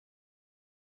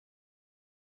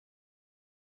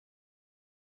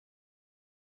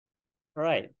All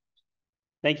right.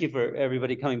 Thank you for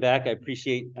everybody coming back. I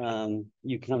appreciate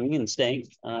you coming and staying.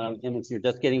 And if you're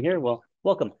just getting here, well,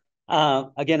 welcome.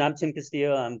 Again, I'm Tim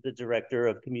Castillo. I'm the Director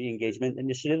of Community Engagement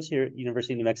Initiatives here at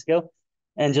University of New Mexico.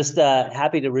 And just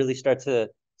happy to really start to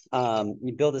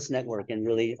build this network and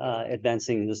really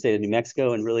advancing the state of New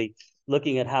Mexico and really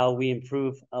looking at how we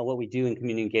improve what we do in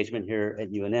community engagement here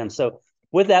at UNM. So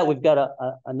with that, we've got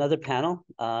another panel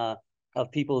of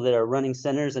people that are running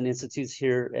centers and institutes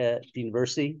here at the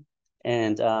university.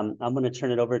 And I'm going to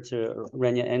turn it over to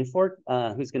Renya Engfort,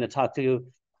 who's going to talk to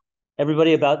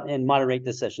everybody about and moderate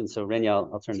this session. So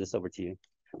Renya, I'll turn this over to you.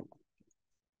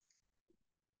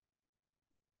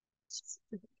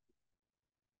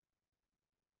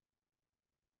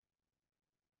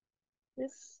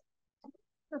 This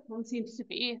microphone seems to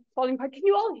be falling apart. Can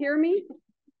you all hear me?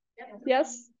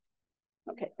 Yes?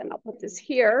 Okay, then I'll put this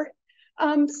here.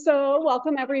 So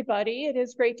welcome everybody. It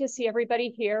is great to see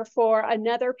everybody here for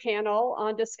another panel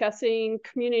on discussing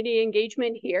community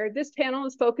engagement here. This panel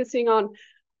is focusing on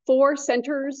 4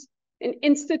 centers and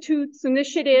institutes,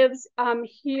 initiatives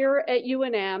here at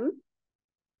UNM.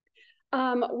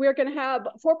 We're going to have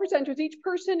 4 presenters. Each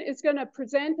person is going to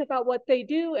present about what they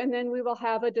do, and then we will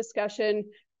have a discussion,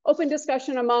 open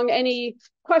discussion among any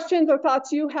questions or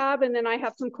thoughts you have, and then I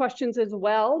have some questions as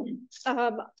well.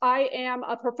 I am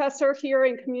a professor here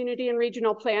in community and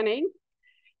regional planning.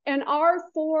 And our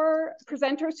 4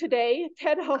 presenters today,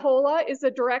 Ted Jojola is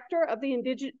the director of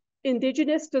the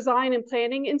Indigenous Design and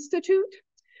Planning Institute.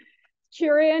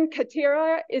 Kiran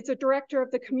Katira is the director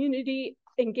of the Community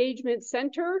Engagement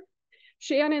Center.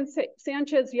 Shannon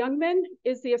Sanchez-Youngman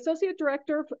is the associate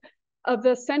director of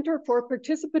the Center for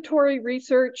Participatory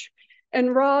Research,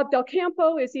 and Rob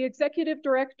DelCampo is the executive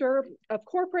director of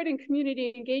corporate and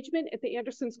community engagement at the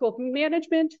Anderson School of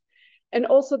Management, and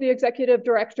also the executive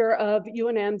director of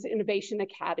UNM's Innovation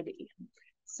Academy.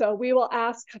 So we will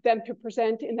ask them to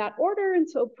present in that order, and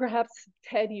so perhaps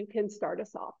Ted, you can start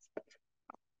us off.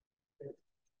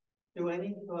 Do I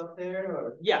need to go up there?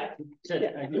 Or yeah, Ted,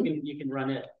 yeah. You can run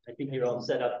it. I think you're all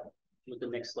set up with the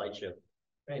next slideshow.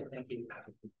 Great, thank you.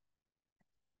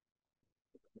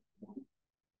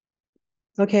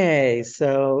 Okay,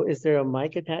 so is there a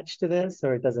mic attached to this,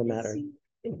 or it doesn't matter?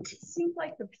 It seems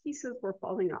like the pieces were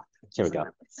falling off. Here we go.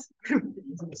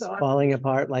 It's falling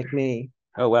apart like me.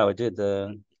 Oh wow, it did.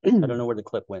 I don't know where the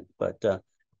clip went, but do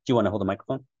you want to hold the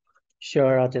microphone?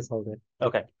 Sure, I'll just hold it.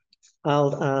 Okay.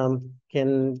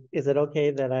 Is it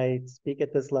okay that I speak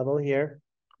at this level here?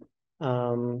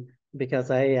 Because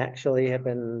I actually have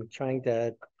been trying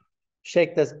to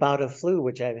shake this bout of flu,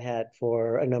 which I've had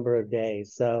for a number of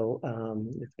days. So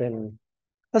it's been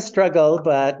a struggle,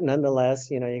 but nonetheless,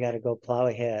 you got to go plow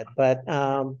ahead. But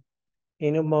I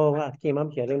am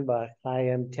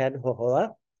Ted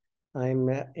Jojola. I'm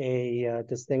a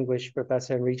distinguished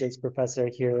professor and Regents professor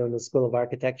here in the School of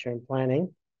Architecture and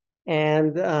Planning.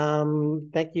 And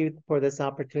thank you for this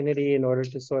opportunity in order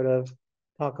to sort of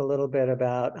talk a little bit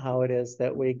about how it is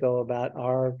that we go about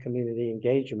our community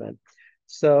engagement.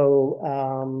 So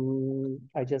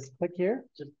I just click here.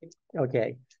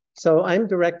 Okay. So I'm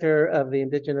director of the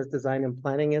Indigenous Design and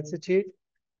Planning Institute,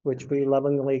 which we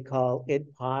lovingly call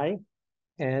IDPI.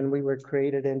 And we were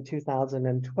created in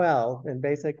 2012. And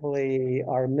basically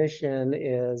our mission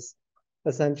is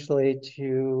essentially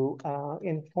to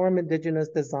inform Indigenous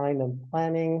design and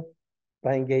planning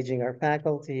by engaging our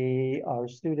faculty, our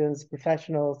students,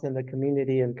 professionals in the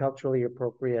community and culturally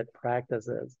appropriate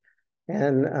practices.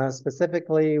 And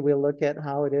specifically, we'll look at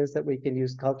how it is that we can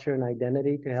use culture and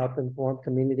identity to help inform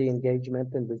community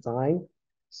engagement and design.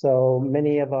 So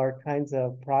many of our kinds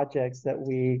of projects that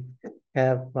we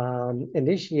have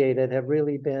initiated have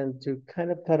really been to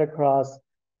kind of cut across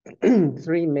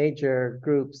 3 major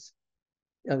groups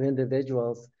of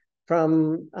individuals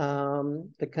from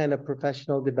the kind of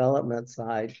professional development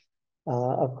side.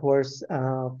 Of course,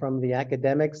 from the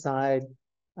academic side,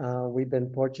 we've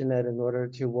been fortunate in order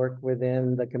to work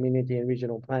within the community and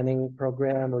regional planning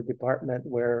program or department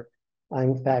where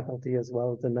I'm faculty, as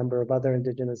well as a number of other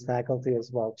Indigenous faculty as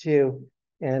well too.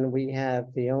 And we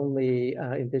have the only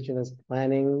Indigenous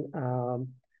planning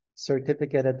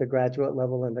certificate at the graduate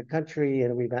level in the country.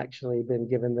 And we've actually been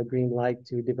given the green light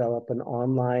to develop an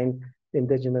online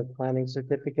Indigenous planning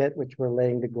certificate, which we're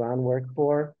laying the groundwork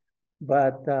for.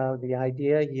 But the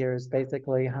idea here is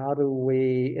basically how do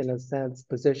we, in a sense,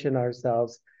 position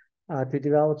ourselves to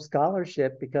develop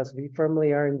scholarship, because we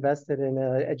firmly are invested in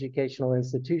an educational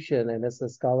institution, and it's a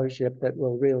scholarship that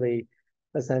will really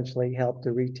essentially help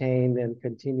to retain and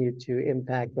continue to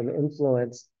impact and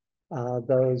influence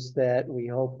those that we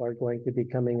hope are going to be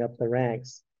coming up the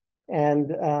ranks. And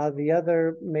the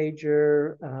other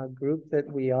major group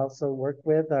that we also work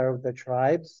with are the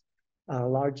tribes.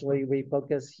 Largely, we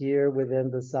focus here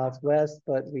within the Southwest,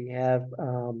 but we have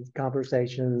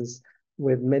conversations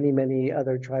with many, many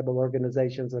other tribal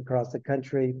organizations across the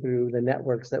country through the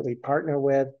networks that we partner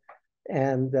with.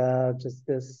 And just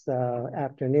this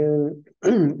afternoon,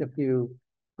 a few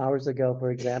hours ago,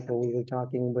 for example, we were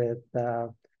talking with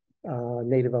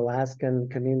Native Alaskan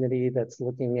community that's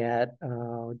looking at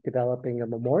developing a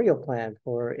memorial plan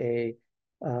for a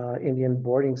Indian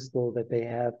boarding school that they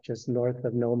have just north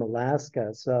of Nome,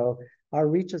 Alaska. So our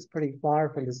reach is pretty far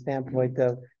from the standpoint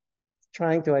of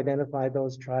trying to identify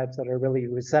those tribes that are really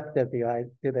receptive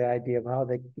to the idea of how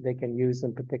they can use,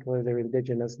 in particular, their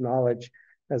indigenous knowledge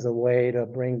as a way to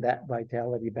bring that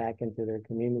vitality back into their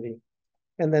community.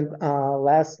 And then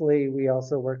lastly, we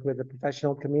also work with the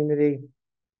professional community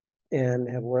and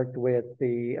have worked with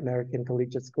the American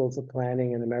Collegiate Schools of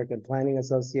Planning and American Planning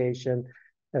Association,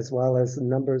 as well as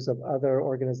numbers of other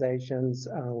organizations.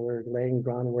 We're laying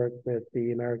groundwork with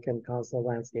the American Council of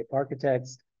Landscape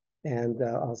Architects, and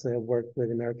also have worked with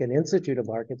the American Institute of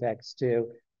Architects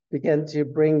to begin to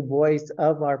bring voice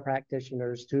of our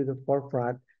practitioners to the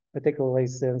forefront, particularly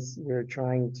since we're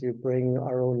trying to bring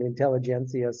our own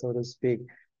intelligentsia, so to speak,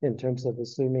 in terms of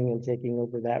assuming and taking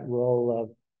over that role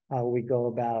of how we go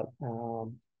about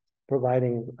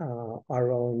providing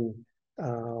our own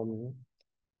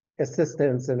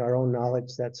assistance and our own knowledge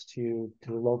sets to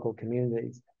local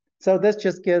communities. So this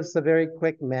just gives a very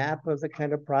quick map of the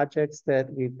kind of projects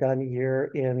that we've done here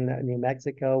in New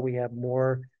Mexico. We have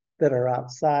more that are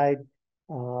outside,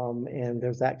 and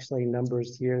there's actually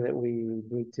numbers here that we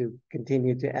need to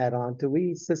continue to add on to.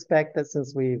 We suspect that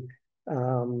since we've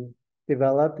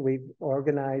we've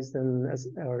organized and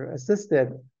or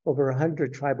assisted over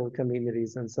 100 tribal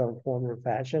communities in some form or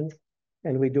fashion.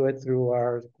 And we do it through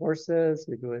our courses,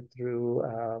 we do it through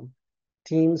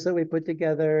teams that we put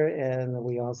together, and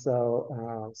we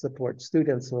also support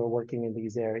students who are working in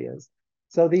these areas.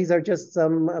 So these are just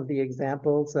some of the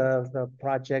examples of the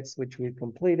projects which we've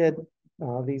completed.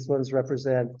 These ones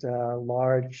represent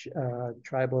large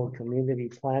tribal community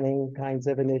planning kinds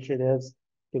of initiatives.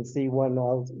 You can see one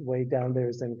all the way down there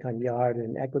is in Cañar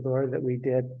in Ecuador that we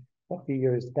did a few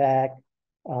years back.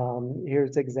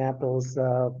 Here's examples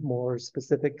of more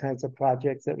specific kinds of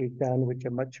projects that we've done, which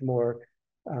are much more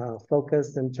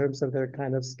focused in terms of their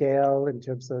kind of scale, in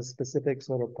terms of specific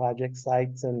sort of project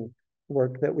sites and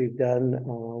work that we've done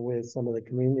with some of the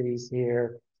communities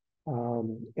here.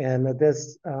 And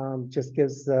this just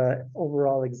gives the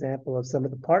overall example of some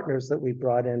of the partners that we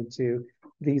brought into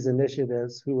these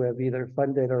initiatives who have either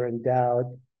funded or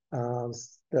endowed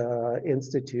the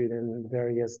Institute in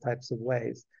various types of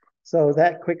ways. So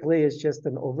that quickly is just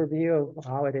an overview of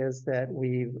how it is that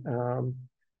we've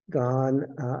gone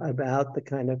about the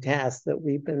kind of tasks that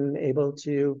we've been able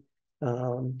to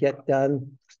get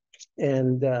done.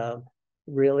 And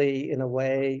really, in a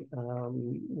way,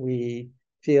 we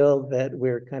feel that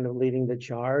we're kind of leading the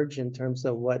charge in terms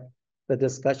of what the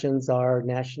discussions are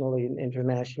nationally and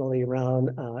internationally around,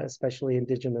 especially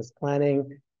Indigenous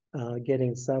planning,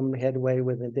 getting some headway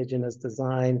with Indigenous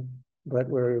design, but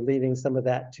we're leaving some of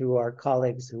that to our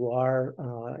colleagues who are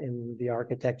in the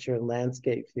architecture and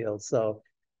landscape field. So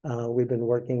we've been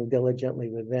working diligently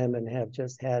with them and have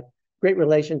just had great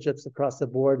relationships across the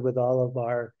board with all of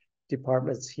our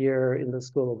departments here in the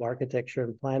School of Architecture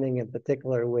and Planning, in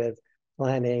particular with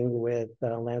planning, with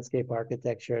landscape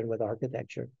architecture, and with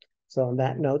architecture. So on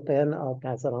that note, then I'll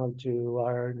pass it on to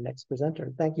our next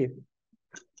presenter. Thank you.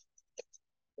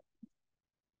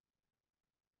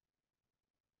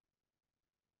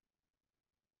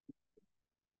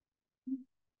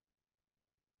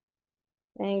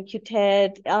 Thank you,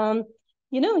 Ted.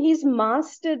 You know, he's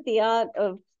mastered the art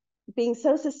of being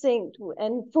so succinct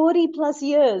and 40 plus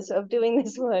years of doing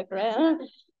this work, right?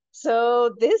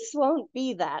 So this won't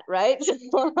be that, right?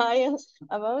 So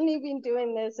I've only been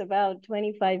doing this about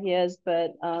 25 years,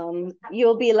 but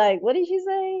you'll be like, what did she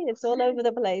say? It's all over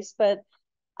the place. But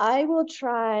I will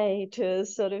try to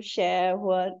sort of share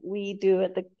what we do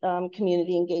at the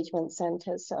Community Engagement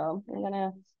Center. So I'm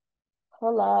gonna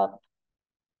pull up.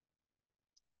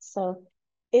 So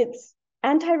it's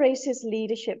anti-racist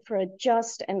leadership for a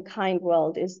just and kind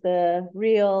world is the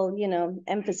real, you know,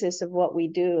 emphasis of what we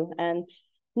do. And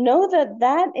know that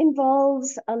that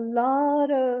involves a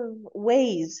lot of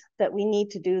ways that we need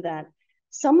to do that.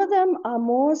 Some of them are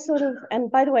more sort of, and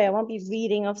by the way, I won't be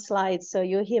reading off slides, so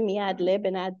you'll hear me ad lib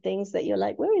and add things that you're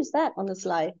like, where is that on the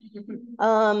slide?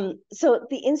 So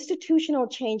the institutional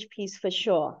change piece for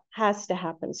sure has to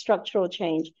happen, structural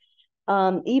change.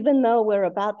 even though we're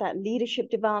about that leadership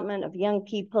development of young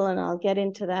people, and I'll get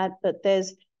into that, but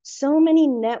there's so many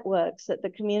networks that the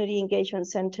community engagement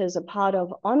centers are part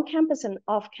of on campus and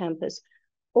off campus,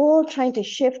 all trying to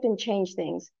shift and change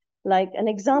things. Like an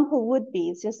example would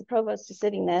be, since the provost is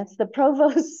sitting there, it's the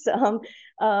provost's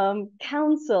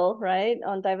council, right,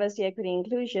 on diversity, equity,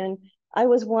 inclusion. I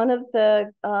was one of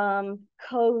the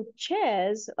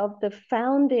co-chairs of the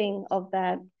founding of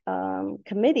that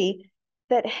committee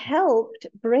that helped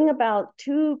bring about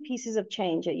 2 pieces of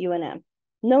change at UNM.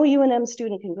 No UNM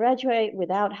student can graduate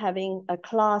without having a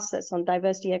class that's on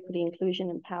diversity, equity, inclusion,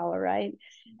 and power, right?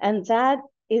 And that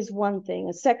is one thing.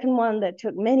 A second one that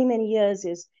took many, many years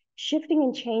is shifting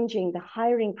and changing the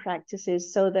hiring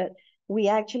practices so that we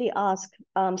actually ask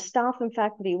staff and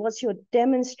faculty, what's your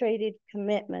demonstrated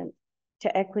commitment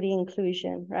to equity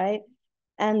inclusion, right?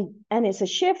 And it's a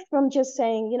shift from just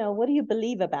saying, you know, what do you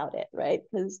believe about it, right?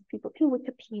 Because people can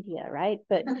Wikipedia, right?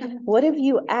 But what have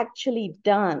you actually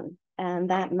done? And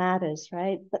that matters,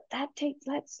 right? But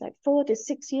that's like 4 to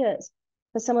 6 years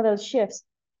for some of those shifts.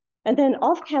 And then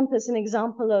off campus, an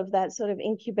example of that sort of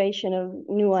incubation of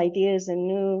new ideas and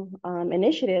new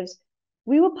initiatives,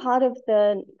 we were part of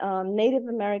the Native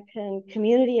American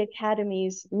Community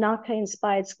Academies NACA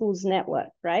Inspired Schools Network,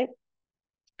 right?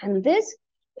 And this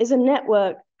is a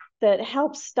network that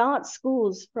helps start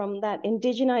schools from that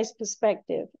indigenized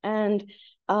perspective. And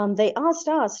they asked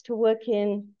us to work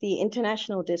in the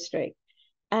international district.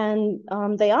 And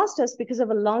they asked us because of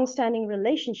a longstanding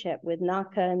relationship with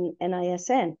NACA and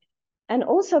NISN. And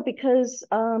also because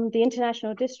the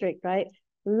international district, right,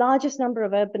 largest number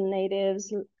of urban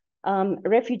natives,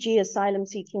 refugee asylum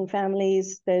seeking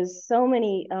families, there's so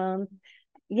many,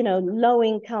 you know, low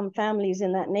income families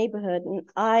in that neighborhood. And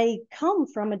I come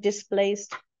from a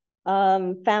displaced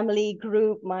family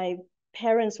group. My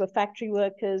parents were factory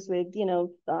workers with, you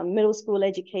know, middle school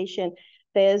education.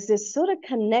 There's this sort of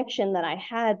connection that I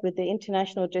had with the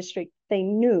international district. They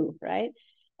knew, right?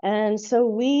 And so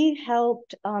we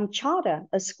helped charter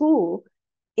a school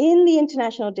in the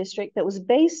international district that was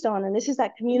based on, and this is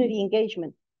that community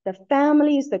engagement. The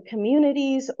families, the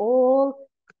communities all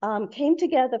came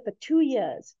together for 2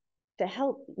 years to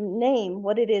help name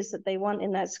what it is that they want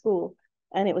in that school.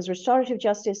 And it was restorative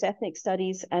justice, ethnic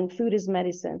studies, and food as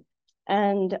medicine.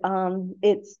 And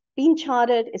it's been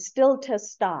chartered, it's still to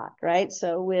start, right?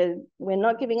 So we're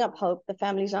not giving up hope. The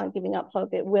families aren't giving up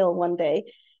hope. It will one day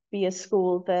be a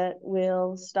school that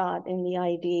will start in the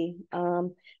ID.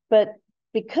 But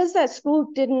because that school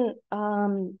didn't,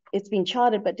 it's been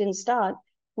chartered but didn't start,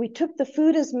 we took the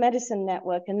Food as Medicine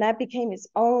Network, and that became its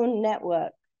own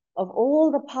network of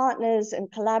all the partners and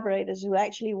collaborators who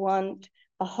actually want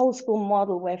a whole school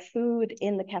model where food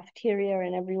in the cafeteria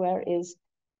and everywhere is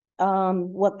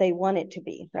what they want it to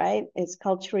be, right? It's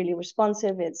culturally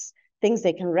responsive, it's things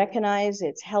they can recognize,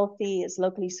 it's healthy, it's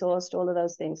locally sourced, all of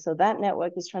those things. So that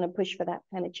network is trying to push for that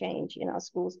kind of change in our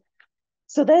schools.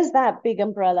 So there's that big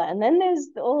umbrella. And then there's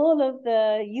all of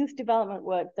the youth development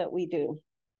work that we do.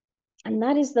 And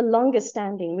that is the longest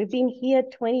standing. We've been here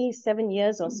 27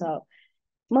 years or so,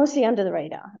 mostly under the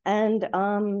radar. And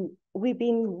we've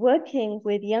been working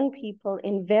with young people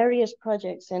in various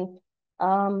projects. And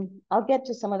I'll get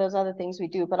to some of those other things we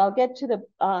do, but I'll get to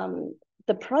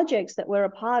the projects that we're a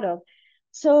part of.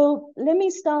 So let me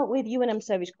start with UNM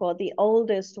Service Corps, the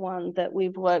oldest one that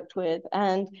we've worked with.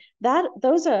 And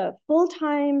those are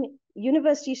full-time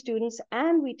university students,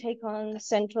 and we take on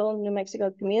Central New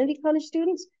Mexico Community College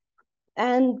students.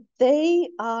 And they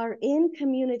are in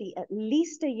community at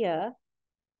least a year,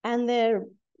 and they're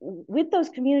with those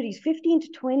communities 15 to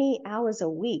 20 hours a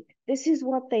week. This is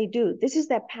what they do. This is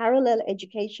their parallel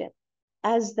education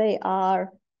as they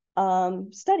are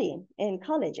studying in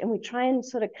college. And we try and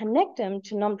sort of connect them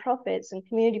to nonprofits and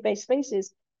community-based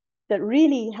spaces that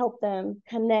really help them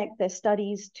connect their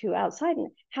studies to outside and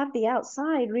have the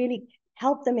outside really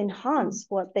help them enhance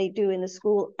what they do in the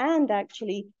school and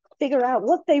actually figure out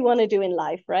what they want to do in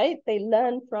life, right? They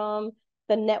learn from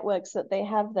the networks that they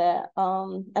have there.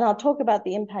 And I'll talk about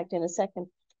the impact in a second.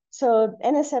 So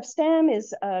NSF STEM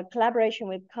is a collaboration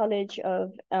with College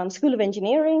of School of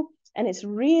Engineering, and it's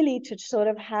really to sort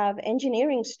of have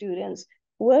engineering students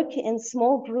work in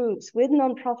small groups with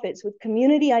nonprofits, with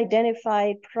community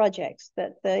identified projects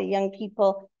that the young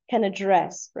people can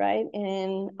address, right?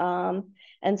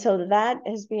 And so that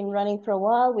has been running for a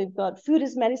while. We've got Food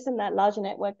as Medicine, that larger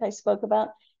network I spoke about,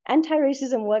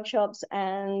 anti-racism workshops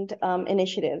and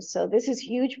initiatives. So this is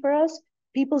huge for us.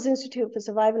 People's Institute for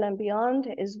Survival and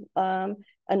Beyond is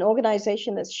an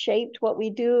organization that's shaped what we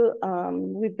do.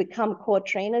 We've become core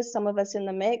trainers, some of us in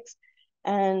the mix.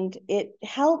 And it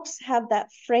helps have that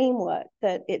framework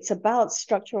that it's about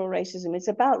structural racism, it's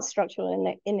about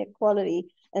structural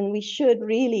inequality, and we should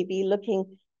really be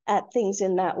looking at things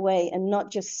in that way and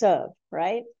not just serve,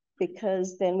 right?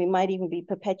 Because then we might even be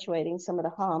perpetuating some of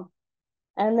the harm.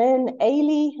 And then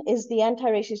AILI is the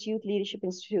Anti-Racist Youth Leadership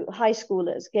Institute, high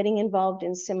schoolers getting involved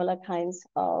in similar kinds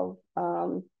of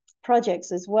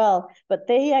projects as well. But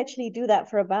they actually do that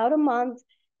for about a month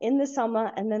in the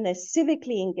summer, and then they're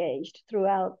civically engaged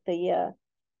throughout the year.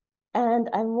 And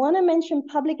I want to mention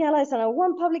Public Allies, and I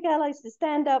want Public Allies to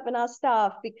stand up and our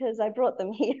staff because I brought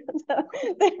them here. So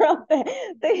they're up there.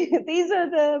 These are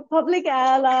the Public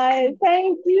Allies.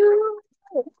 Thank you.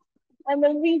 And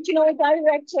the regional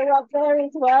director up there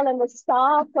as well, and the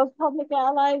staff of Public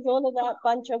Allies, all of that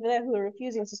bunch over there who are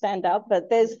refusing to stand up, but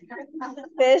there's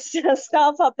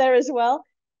staff up there as well.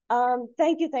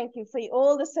 Thank you for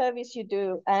all the service you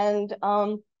do. And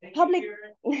public,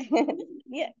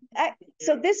 yeah.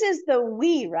 So this is the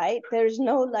we, right? There's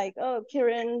no like, oh,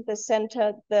 Kiran, the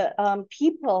center, the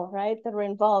people, right, that are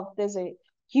involved. There's a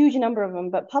huge number of them,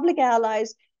 but Public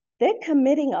Allies, they're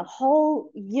committing a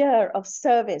whole year of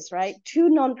service, right, to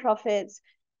nonprofits.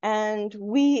 And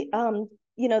we,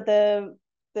 you know, the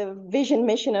vision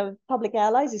mission of Public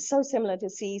Allies is so similar to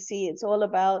CEC. It's all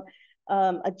about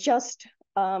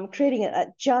creating a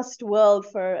just world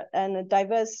for and a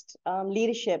diverse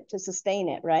leadership to sustain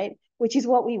it, right, which is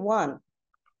what we want.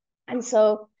 And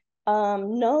so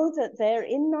know that they're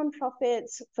in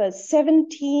nonprofits for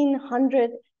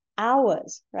 1,700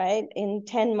 hours, right, in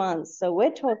 10 months. So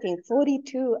we're talking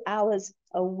 42 hours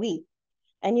a week.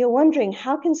 And you're wondering,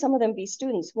 how can some of them be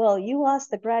students? Well, you ask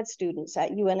the grad students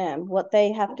at UNM what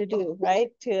they have to do, right,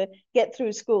 to get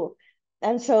through school.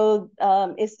 And so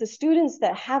it's the students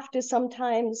that have to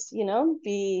sometimes, you know,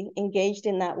 be engaged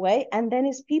in that way. And then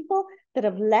it's people that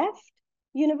have left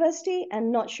university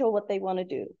and not sure what they want to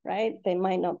do, right? They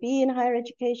might not be in higher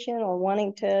education or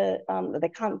wanting to, they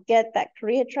can't get that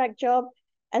career track job.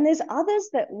 And there's others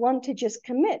that want to just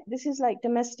commit. This is like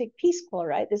domestic Peace Corps,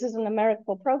 right? This is an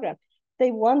AmeriCorps program.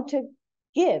 They want to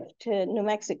give to New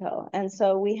Mexico. And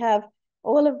so we have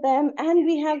all of them. And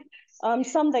we have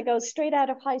some that go straight out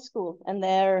of high school, and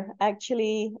they're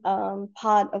actually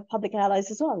part of Public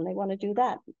Allies as well. And they want to do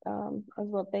that as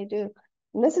what they do.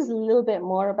 And this is a little bit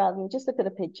more about them. Just look at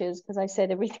the pictures because I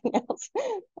said everything else.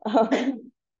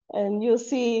 And you'll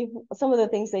see some of the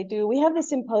things they do. We have the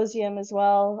symposium as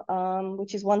well,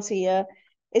 which is once a year.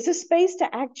 It's a space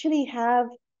to actually have,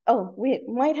 oh, we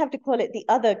might have to call it the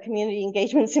other Community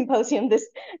Engagement Symposium this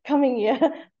coming year,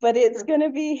 but it's going to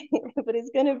be,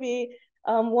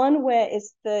 one where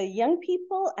it's the young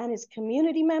people and it's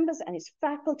community members and it's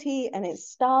faculty and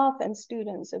it's staff and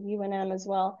students of UNM as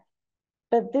well.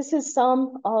 But this is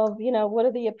some of, you know, what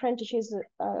are the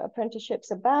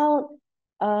apprenticeships about?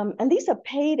 And these are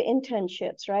paid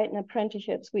internships, right? And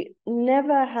apprenticeships. We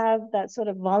never have that sort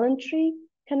of voluntary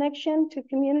connection to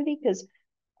community because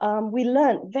we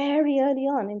learned very early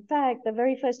on. In fact, the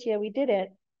very first year we did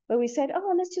it, where we said,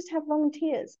 oh, let's just have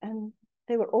volunteers. And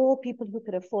they were all people who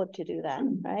could afford to do that,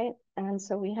 right? And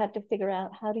so we had to figure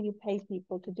out, how do you pay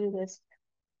people to do this?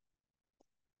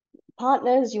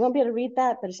 Partners, you won't be able to read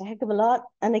that, but it's a heck of a lot.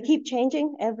 And they keep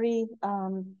changing every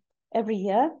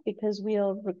year because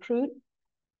we'll recruit.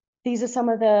 These are some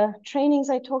of the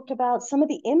trainings I talked about, some of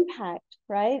the impact,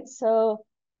 right? So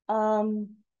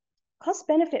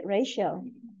cost-benefit ratio.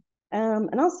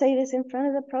 And I'll say this in front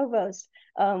of the provost.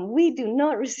 We do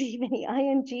not receive any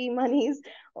ING monies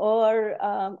or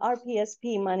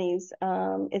RPSP monies.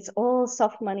 It's all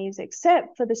soft monies,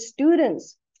 except for the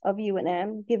students of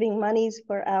UNM, giving monies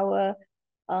for our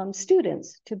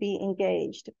students to be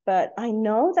engaged. But I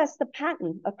know that's the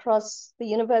pattern across the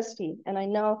university. And I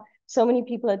know so many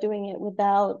people are doing it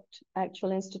without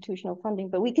actual institutional funding,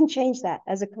 but we can change that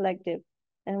as a collective.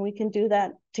 And we can do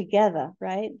that together,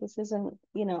 right? This isn't,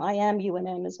 you know, I am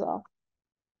UNM as well.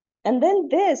 And then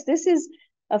this is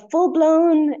a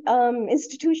full-blown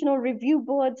institutional review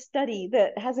board study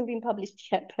that hasn't been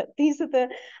published yet, but these are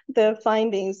the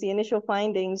findings, the initial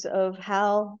findings of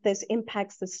how this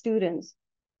impacts the students.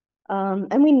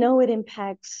 And we know it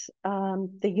impacts the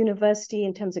university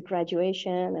in terms of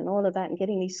graduation and all of that, and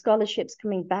getting these scholarships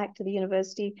coming back to the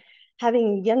university,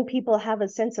 having young people have a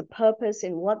sense of purpose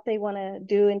in what they want to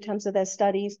do in terms of their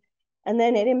studies. And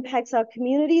then it impacts our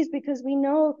communities because we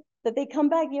know that they come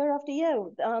back year after year.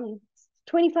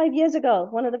 25 years ago,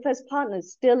 one of the first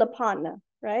partners, still a partner,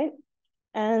 right?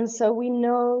 And so we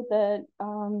know that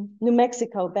New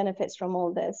Mexico benefits from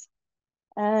all this.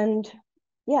 And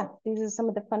yeah, these are some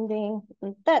of the funding.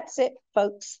 And that's it,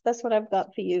 folks. That's what I've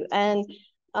got for you. And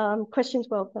Questions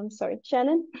welcome, sorry.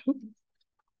 Shannon?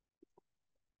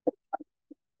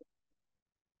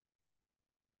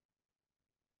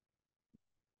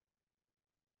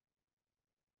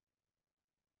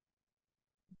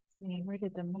 Where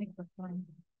did the microphone?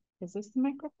 Is this the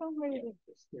microphone? Where did it?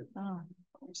 Oh,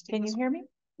 can you hear me?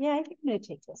 Yeah, I think I'm gonna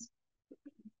take this.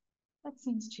 That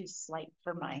seems too slight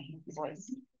for my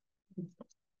voice.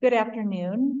 Good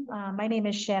afternoon. My name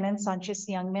is Shannon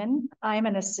Sanchez-Youngman. I'm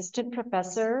an assistant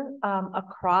professor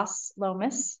across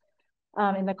Lomas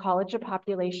in the College of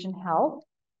Population Health.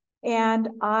 And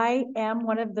I am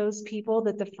one of those people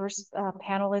that the first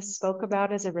panelist spoke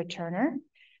about as a returner.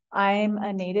 I'm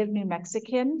a native New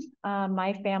Mexican.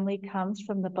 My family comes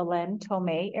from the Belen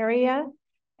Tomé area,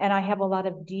 and I have a lot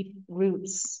of deep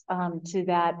roots to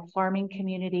that farming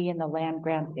community and the land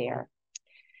grant there.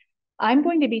 I'm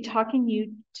going to be talking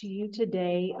to you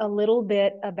today a little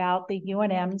bit about the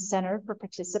UNM Center for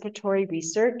Participatory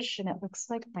Research, and it looks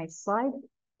like my slide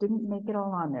didn't make it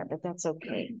all on there, but that's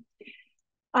okay.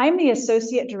 I'm the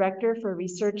Associate Director for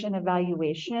Research and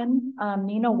Evaluation.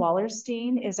 Nina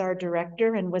Wallerstein is our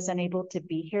director and was unable to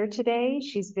be here today.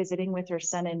 She's visiting with her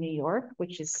son in New York,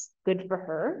 which is good for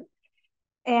her.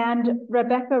 And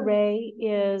Rebecca Ray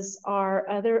is our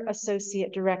other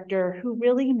Associate Director who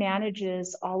really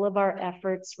manages all of our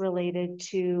efforts related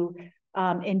to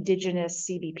Indigenous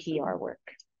CBPR work.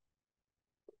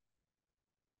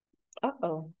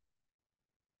 Uh-oh.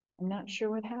 I'm not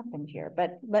sure what happened here,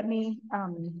 but let's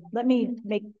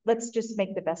just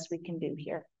make the best we can do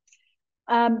here.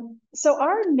 So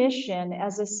our mission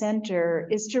as a center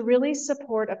is to really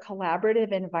support a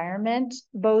collaborative environment,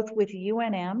 both with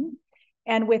UNM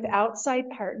and with outside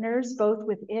partners, both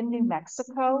within New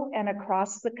Mexico and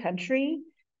across the country,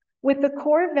 with the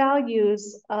core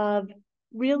values of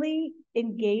really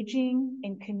engaging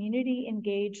in community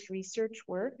engaged research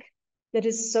work that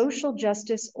is social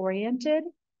justice oriented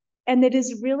and that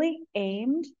is really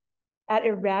aimed at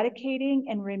eradicating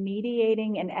and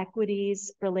remediating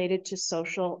inequities related to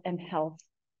social and health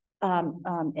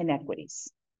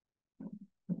inequities.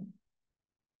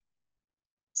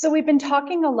 So we've been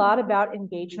talking a lot about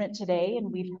engagement today,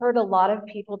 and we've heard a lot of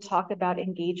people talk about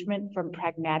engagement from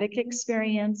pragmatic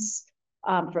experience,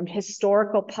 from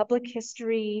historical public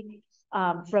history,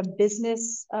 from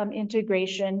business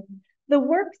integration. The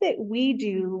work that we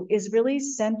do is really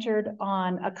centered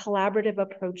on a collaborative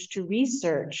approach to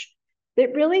research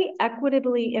that really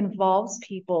equitably involves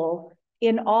people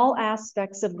in all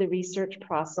aspects of the research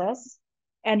process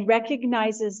and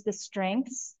recognizes the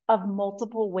strengths of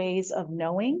multiple ways of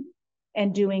knowing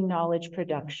and doing knowledge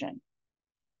production.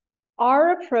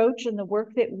 Our approach and the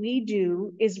work that we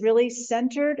do is really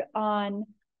centered on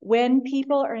when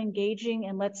people are engaging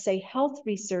in, let's say, health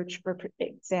research, for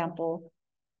example,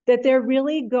 that they're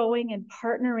really going and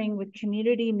partnering with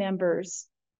community members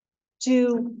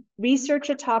to research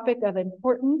a topic of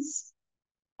importance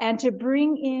and to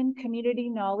bring in community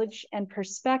knowledge and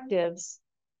perspectives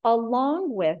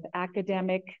along with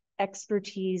academic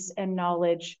expertise and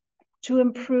knowledge to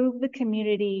improve the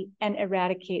community and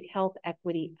eradicate health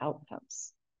equity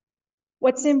outcomes.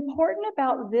 What's important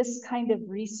about this kind of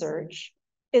research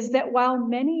is that while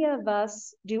many of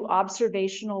us do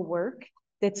observational work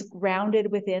that's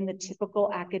grounded within the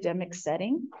typical academic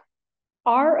setting,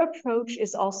 our approach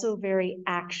is also very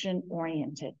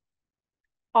action-oriented.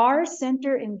 Our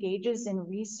center engages in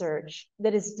research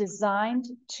that is designed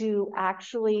to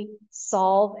actually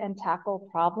solve and tackle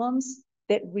problems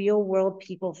that real-world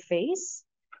people face,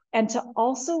 and to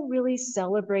also really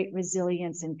celebrate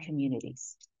resilience in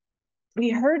communities. We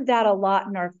heard that a lot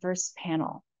in our first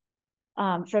panel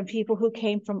from people who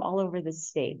came from all over the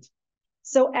state.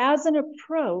 So as an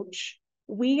approach,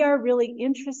 we are really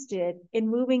interested in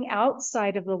moving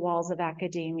outside of the walls of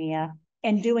academia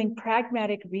and doing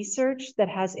pragmatic research that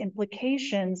has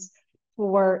implications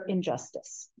for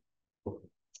injustice.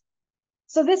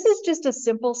 So this is just a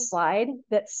simple slide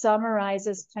that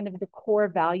summarizes kind of the core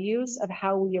values of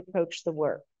how we approach the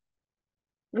work.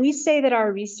 We say that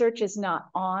our research is not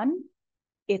on,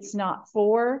 it's not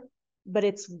for, but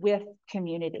it's with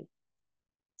community.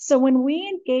 So when we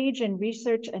engage in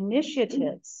research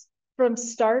initiatives from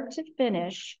start to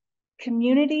finish,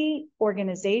 community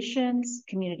organizations,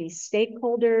 community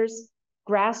stakeholders,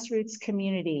 grassroots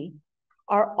community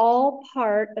are all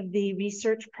part of the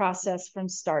research process from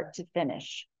start to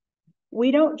finish. We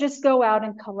don't just go out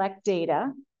and collect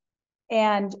data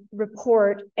and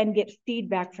report and get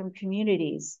feedback from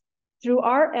communities. Through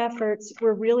our efforts,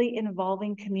 we're really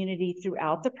involving community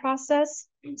throughout the process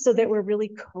so that we're really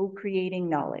co-creating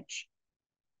knowledge.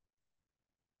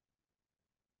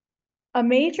 A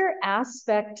major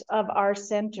aspect of our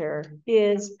center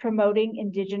is promoting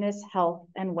Indigenous health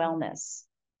and wellness.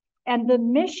 And the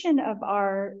mission of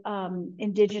our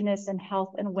Indigenous and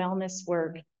health and wellness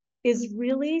work is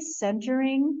really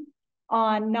centering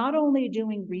on not only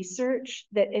doing research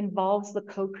that involves the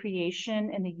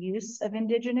co-creation and the use of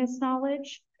Indigenous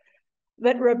knowledge,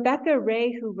 but Rebecca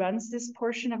Ray, who runs this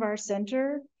portion of our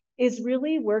center, is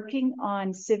really working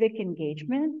on civic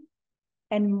engagement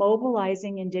and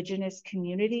mobilizing Indigenous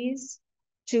communities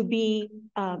to be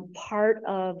part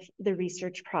of the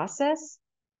research process.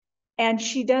 And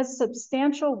she does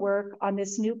substantial work on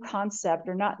this new concept,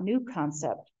 or not new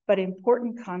concept, but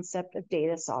important concept of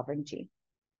data sovereignty.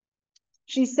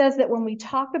 She says that when we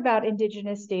talk about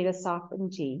Indigenous data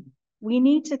sovereignty, we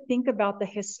need to think about the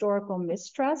historical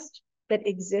mistrust that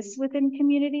exists within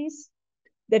communities,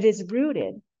 that is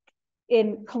rooted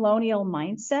in colonial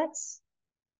mindsets,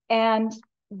 and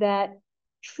that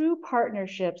true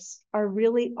partnerships are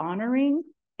really honoring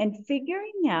and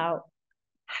figuring out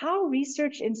how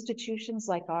research institutions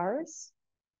like ours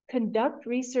conduct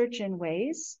research in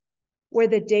ways where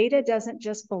the data doesn't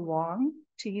just belong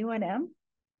to UNM,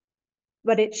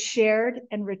 but it's shared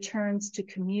and returns to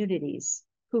communities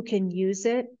who can use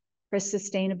it for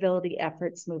sustainability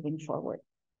efforts moving forward.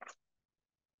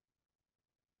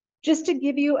 Just to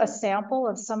give you a sample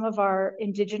of some of our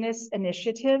Indigenous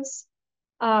initiatives,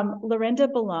 Lorinda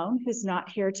Ballone, who's not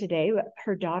here today, but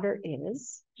her daughter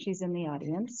is, she's in the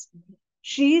audience.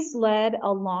 She's led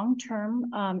a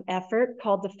long-term effort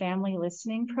called the Family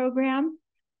Listening Program,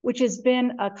 which has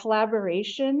been a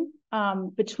collaboration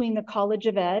between the College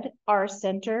of Ed, our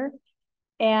center,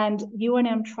 and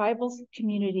UNM tribal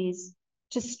communities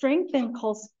to strengthen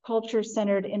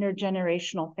culture-centered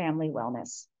intergenerational family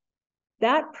wellness.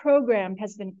 That program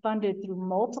has been funded through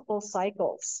multiple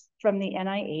cycles from the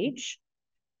NIH,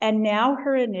 and now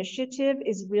her initiative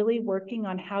is really working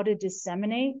on how to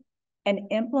disseminate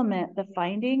and implement the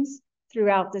findings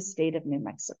throughout the state of New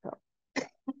Mexico.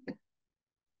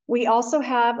 We also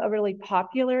have a really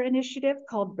popular initiative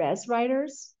called Res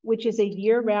Riders, which is a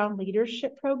year-round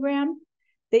leadership program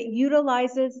that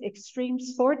utilizes extreme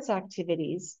sports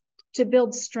activities to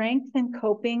build strength and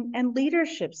coping and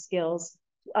leadership skills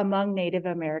among Native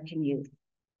American youth.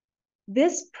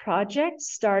 This project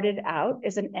started out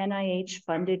as an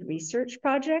NIH-funded research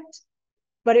project,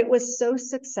 but it was so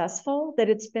successful that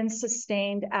it's been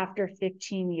sustained after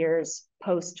 15 years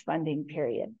post-funding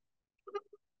period.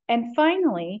 And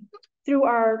finally, through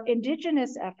our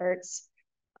Indigenous efforts,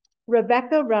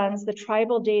 Rebecca runs the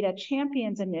Tribal Data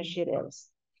Champions Initiatives,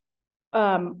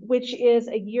 which is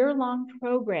a year-long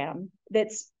program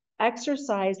that's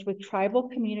exercised with tribal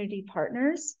community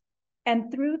partners.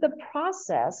 And through the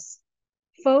process,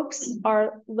 folks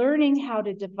are learning how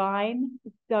to define,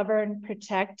 govern,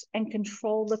 protect, and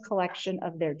control the collection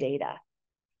of their data.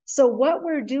 So what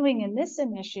we're doing in this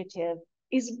initiative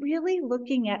is really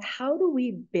looking at how do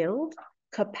we build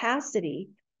capacity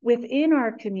within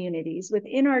our communities,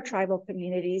 within our tribal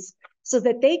communities, so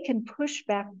that they can push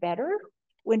back better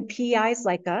when PIs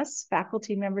like us,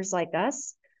 faculty members like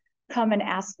us, come and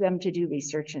ask them to do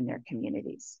research in their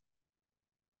communities.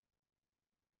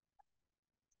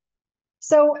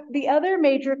 So the other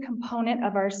major component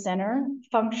of our center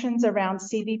functions around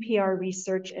CVPR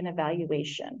research and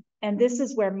evaluation. And this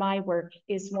is where my work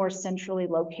is more centrally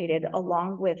located,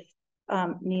 along with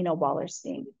Nina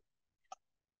Wallerstein.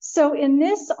 So in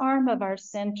this arm of our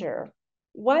center,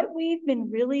 what we've been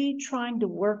really trying to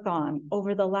work on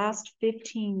over the last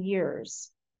 15 years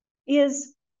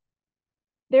is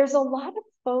there's a lot of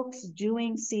folks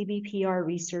doing CVPR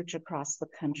research across the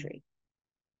country.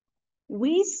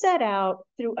 We set out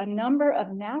through a number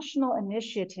of national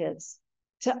initiatives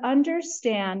to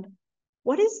understand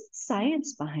what is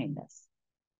science behind this?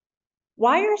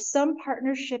 Why are some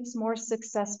partnerships more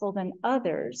successful than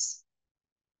others?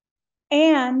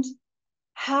 And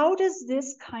how does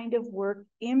this kind of work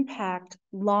impact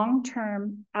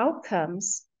long-term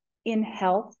outcomes in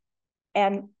health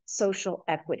and social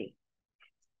equity?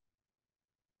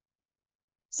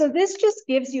 So this just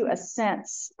gives you a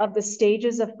sense of the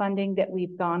stages of funding that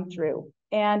we've gone through.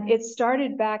 And it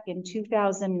started back in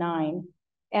 2009,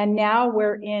 and now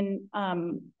we're in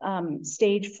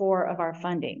stage 4 of our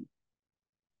funding.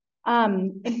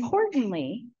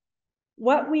 Importantly,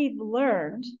 what we've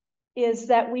learned is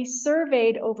that we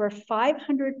surveyed over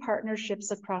 500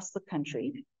 partnerships across the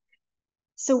country.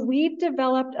 So we've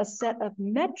developed a set of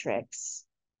metrics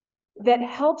that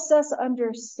helps us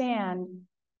understand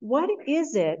what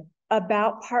is it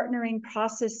about partnering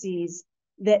processes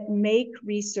that make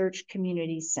research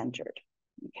community-centered,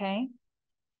 okay?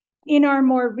 In our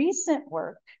more recent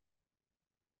work,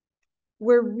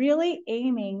 we're really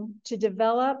aiming to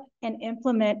develop and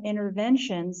implement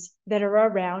interventions that are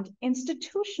around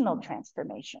institutional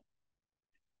transformation.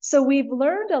 So we've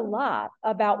learned a lot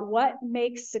about what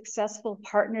makes successful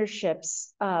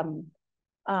partnerships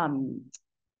impactful,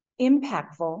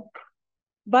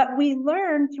 but we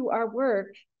learned through our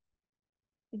work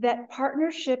that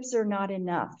partnerships are not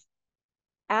enough.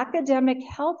 Academic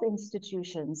health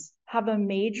institutions have a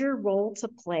major role to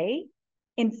play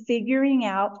in figuring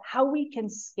out how we can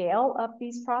scale up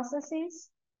these processes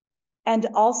and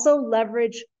also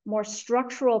leverage more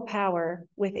structural power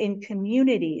within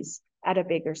communities at a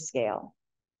bigger scale.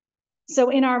 So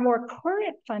in our more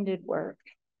current funded work,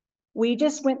 we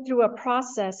just went through a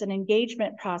process, an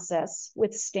engagement process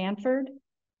with Stanford,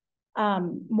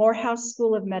 Morehouse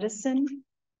School of Medicine,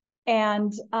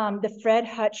 and the Fred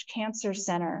Hutch Cancer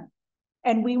Center.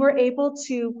 And we were able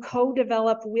to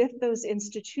co-develop with those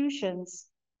institutions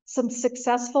some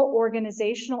successful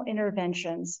organizational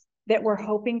interventions that we're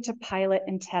hoping to pilot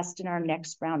and test in our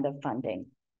next round of funding.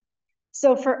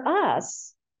 So for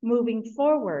us, moving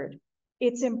forward,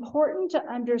 it's important to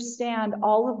understand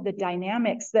all of the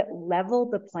dynamics that level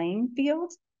the playing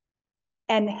field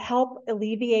and help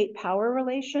alleviate power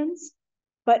relations.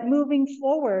 But moving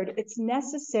forward, it's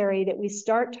necessary that we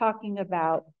start talking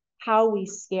about how we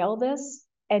scale this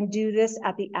and do this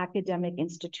at the academic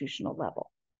institutional level.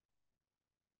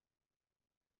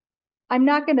 I'm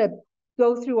not going to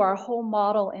go through our whole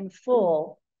model in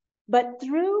full, but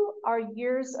through our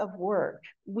years of work,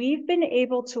 we've been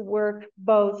able to work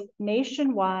both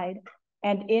nationwide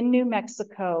and in New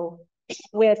Mexico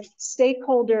with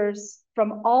stakeholders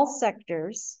from all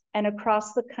sectors and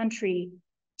across the country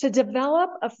to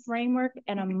develop a framework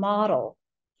and a model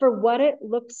for what it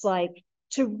looks like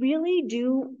to really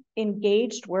do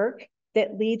engaged work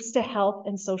that leads to health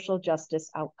and social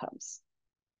justice outcomes.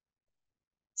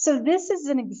 So this is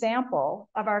an example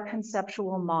of our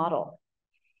conceptual model.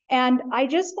 And I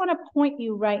just want to point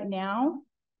you right now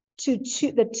to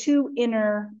the two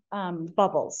inner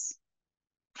bubbles.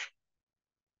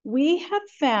 We have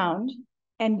found,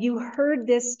 and you heard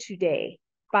this today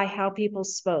by how people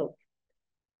spoke,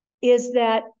 is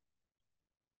that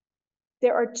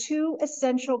there are two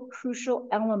essential, crucial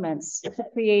elements to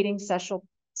creating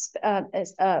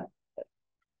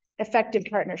effective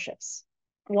partnerships.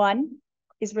 One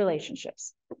is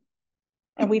relationships.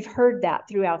 And we've heard that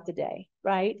throughout the day,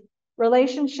 right?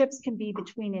 Relationships can be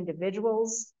between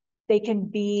individuals. They can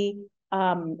be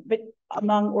among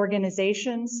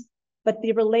organizations, but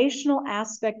the relational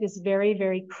aspect is very,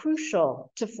 very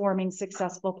crucial to forming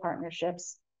successful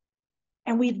partnerships.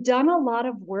 And we've done a lot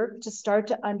of work to start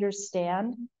to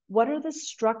understand what are the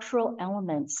structural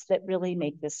elements that really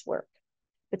make this work.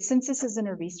 But since this isn't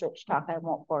a research talk, I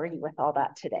won't bore you with all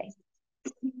that today.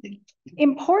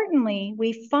 Importantly,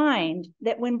 we find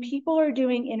that when people are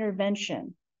doing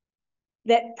intervention,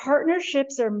 that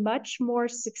partnerships are much more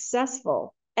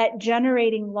successful at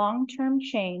generating long-term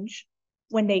change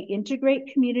when they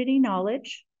integrate community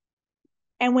knowledge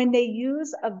and when they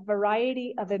use a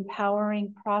variety of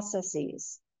empowering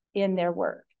processes in their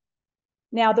work.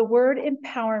 Now, the word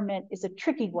empowerment is a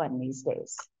tricky one these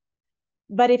days.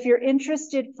 But if you're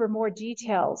interested for more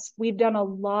details, we've done a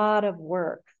lot of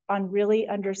work on really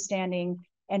understanding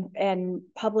and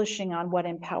publishing on what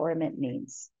empowerment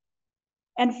means.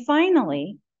 And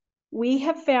finally, we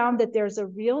have found that there's a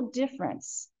real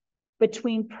difference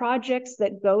between projects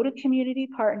that go to community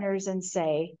partners and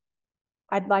say,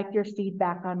 I'd like your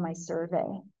feedback on my survey,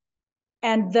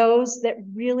 and those that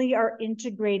really are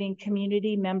integrating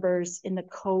community members in the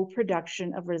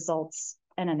co-production of results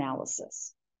and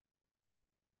analysis.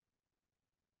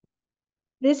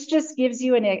 This just gives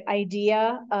you an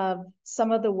idea of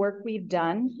some of the work we've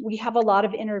done. We have a lot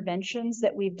of interventions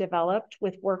that we've developed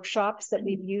with workshops that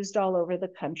we've used all over the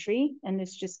country, and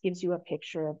this just gives you a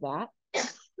picture of that.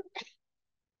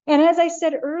 And as I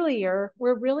said earlier,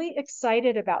 we're really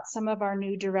excited about some of our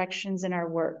new directions in our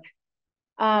work.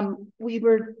 I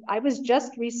was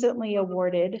just recently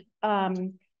awarded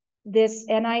this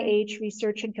NIH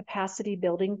Research and Capacity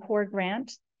Building Corps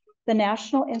grant. The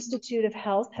National Institute of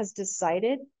Health has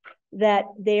decided that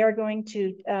they are going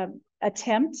to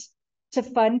attempt to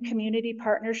fund community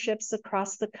partnerships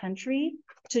across the country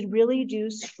to really do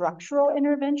structural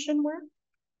intervention work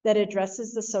that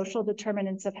addresses the social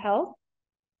determinants of health.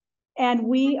 And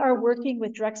we are working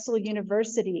with Drexel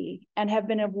University and have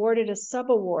been awarded a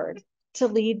subaward to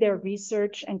lead their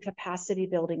research and capacity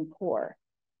building core.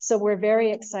 So we're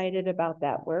very excited about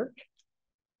that work.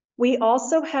 We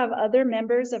also have other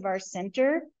members of our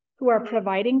center who are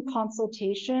providing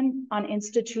consultation on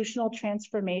institutional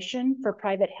transformation for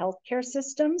private healthcare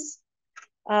systems.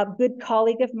 A good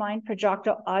colleague of mine,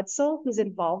 Prajakta Adsal, who's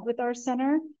involved with our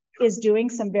center, is doing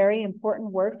some very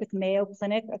important work with Mayo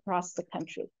Clinic across the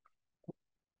country.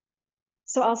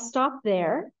 So I'll stop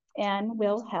there and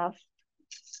we'll have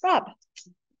Rob.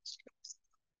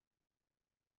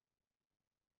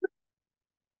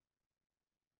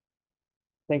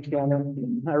 Thanks,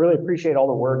 Shannon. I really appreciate all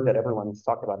the work that everyone's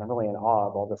talked about. I'm really in awe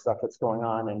of all the stuff that's going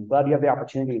on, and glad you have the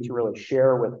opportunity to really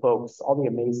share with folks all the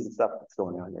amazing stuff that's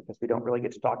going on here, because we don't really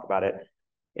get to talk about it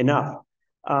enough.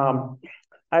 I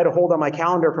had a hold on my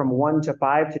calendar from 1 to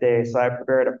 5 today, so I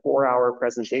prepared a 4-hour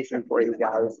presentation for you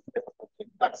guys.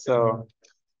 So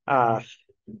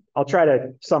I'll try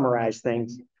to summarize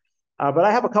things. But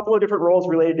I have a couple of different roles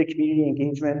related to community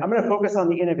engagement. I'm going to focus on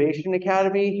the Innovation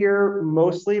Academy here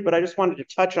mostly, but I just wanted to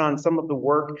touch on some of the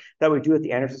work that we do at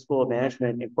the Anderson School of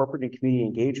Management incorporating community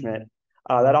engagement.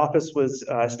 That office was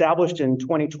established in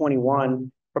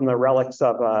 2021 from the relics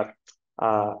of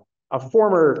a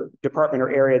former department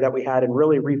or area that we had and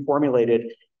really reformulated.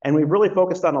 And we really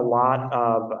focused on a lot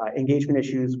of engagement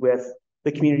issues with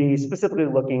the community, specifically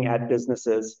looking at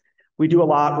businesses. We do a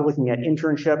lot. We're looking at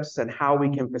internships and how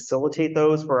we can facilitate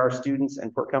those for our students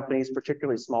and for companies,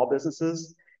 particularly small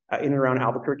businesses in and around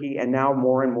Albuquerque, and now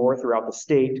more and more throughout the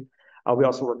state. We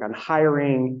also work on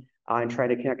hiring and trying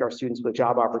to connect our students with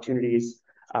job opportunities.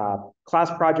 Class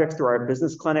projects through our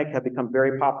business clinic have become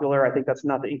very popular. I think that's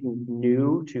not anything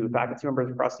new to faculty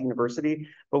members across the university,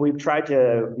 but we've tried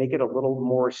to make it a little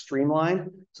more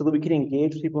streamlined so that we can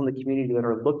engage people in the community that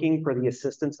are looking for the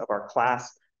assistance of our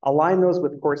class, align those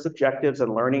with course objectives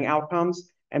and learning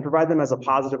outcomes, and provide them as a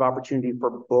positive opportunity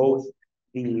for both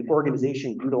the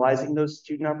organization utilizing those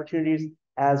student opportunities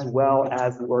as well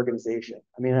as the organization.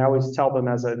 I mean, I always tell them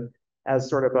as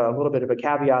sort of a little bit of a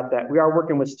caveat that we are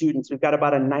working with students. We've got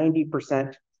about a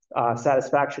 90%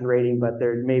 satisfaction rating, but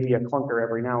there may be a clunker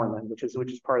every now and then, which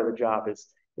is part of the job is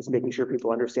making sure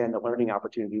people understand the learning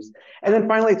opportunities. And then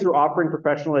finally, through offering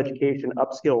professional education,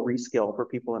 upskill, reskill for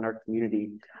people in our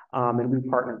community. And we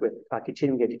partnered with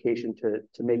continuing education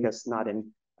to make us not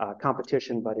in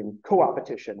competition, but in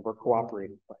co-opetition. We're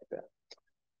cooperating quite a bit.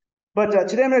 But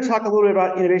today I'm going to talk a little bit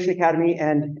about Innovation Academy,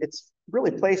 and it's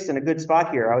really placed in a good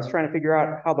spot here. I was trying to figure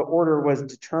out how the order was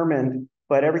determined,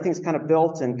 but everything's kind of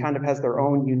built and kind of has their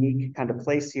own unique kind of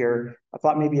place here. I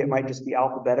thought maybe it might just be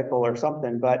alphabetical or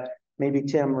something, but maybe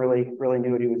Tim really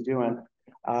knew what he was doing.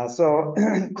 So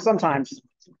sometimes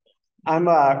I'm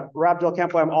Rob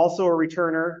DelCampo. I'm also a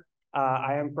returner.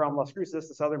 I am from Las Cruces,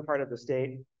 the southern part of the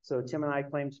state. So Tim and I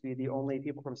claim to be the only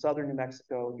people from southern New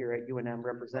Mexico here at UNM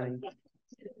representing.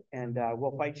 And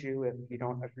we'll fight you if you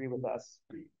don't agree with us.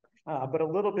 But a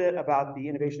little bit about the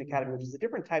Innovation Academy, which is a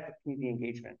different type of community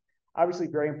engagement. Obviously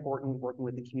very important working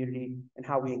with the community and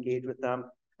how we engage with them.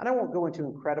 And I won't go into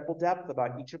incredible depth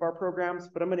about each of our programs,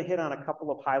 but I'm going to hit on a couple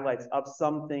of highlights of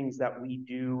some things that we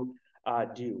do.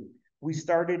 We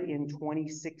started in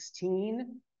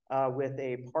 2016 with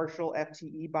a partial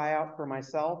FTE buyout for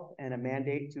myself and a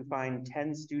mandate to find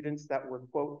 10 students that were,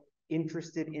 quote,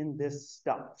 interested in this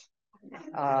stuff,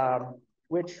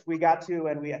 which we got to,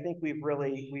 and I think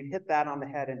we've hit that on the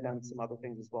head and done some other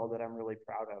things as well that I'm really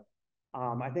proud of.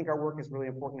 I think our work is really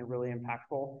important and really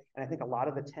impactful. And I think a lot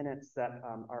of the tenets that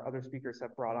our other speakers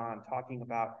have brought on, talking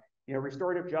about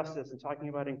restorative justice and talking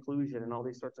about inclusion and all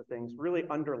these sorts of things, really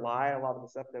underlie a lot of the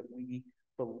stuff that we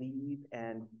believe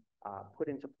and put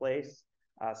into place.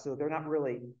 So they're not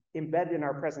really embedded in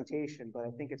our presentation, but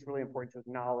I think it's really important to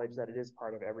acknowledge that it is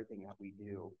part of everything that we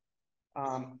do.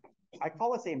 I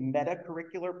call this a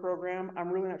meta-curricular program. I'm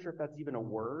really not sure if that's even a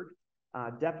word.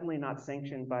 Definitely not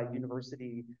sanctioned by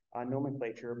university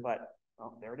nomenclature, but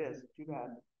there it is, too bad.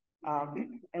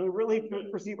 And we really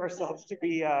perceive ourselves to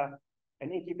be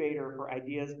an incubator for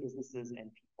ideas, businesses, and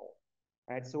people.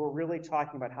 Right? So we're really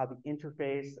talking about how the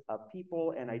interface of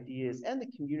people and ideas and the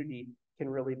community can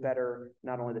really better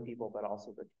not only the people, but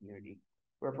also the community.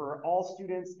 Where for all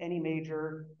students, any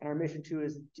major, and our mission too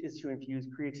is to infuse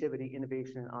creativity,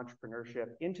 innovation, and entrepreneurship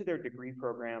into their degree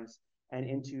programs and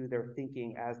into their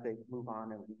thinking as they move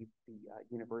on and leave the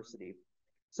university.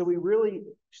 So we really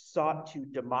sought to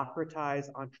democratize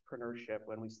entrepreneurship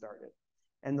when we started.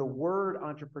 And the word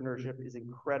entrepreneurship is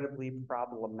incredibly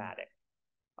problematic.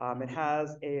 It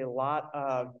has a lot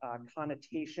of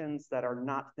connotations that are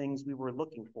not things we were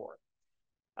looking for.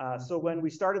 So when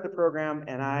we started the program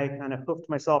and I kind of hoofed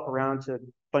myself around to a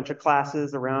bunch of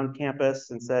classes around campus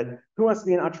and said, who wants to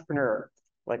be an entrepreneur?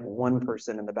 Like one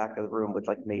person in the back of the room would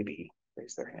maybe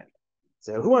raise their hand.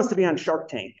 So who wants to be on Shark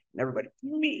Tank? And everybody,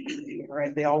 me,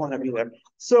 right? They all want to be there.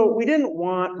 So we didn't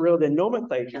want really the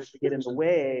nomenclature to get in the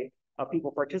way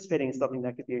people participating in something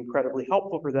that could be incredibly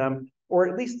helpful for them, or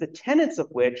at least the tenets of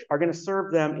which are going to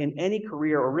serve them in any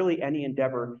career or really any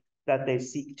endeavor that they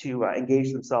seek to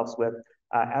engage themselves with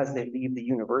as they leave the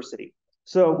university.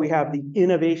 So we have the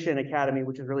Innovation Academy,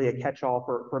 which is really a catch-all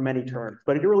for many terms,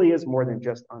 but it really is more than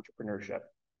just entrepreneurship.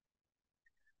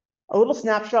 A little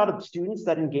snapshot of students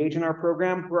that engage in our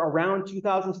program. We're around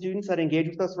 2,000 students that engage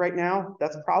with us right now.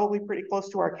 That's probably pretty close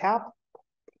to our cap.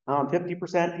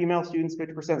 50% female students,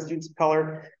 50% students of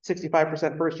color,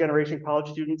 65% first-generation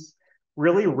college students,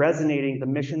 really resonating the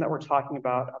mission that we're talking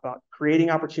about creating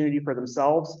opportunity for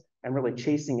themselves and really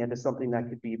chasing it as something that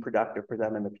could be productive for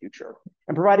them in the future.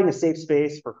 And providing a safe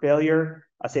space for failure,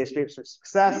 a safe space for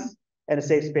success, and a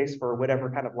safe space for whatever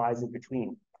kind of lies in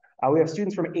between. We have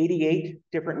students from 88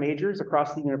 different majors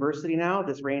across the university now.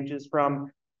 This ranges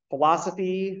from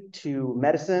philosophy to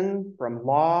medicine, from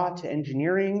law to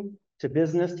engineering, to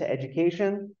business, to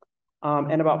education.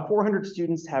 And about 400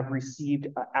 students have received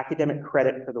academic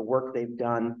credit for the work they've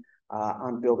done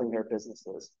on building their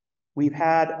businesses. We've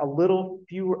had a little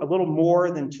more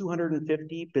than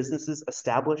 250 businesses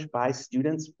established by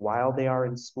students while they are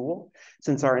in school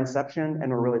since our inception,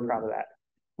 and we're really proud of that.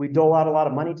 We dole out a lot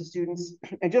of money to students,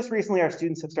 and just recently our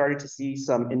students have started to see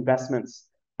some investments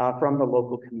from the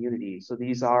local community. So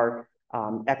these are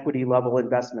equity level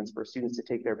investments for students to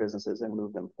take their businesses and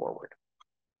move them forward.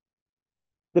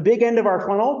 The big end of our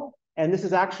funnel, and this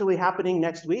is actually happening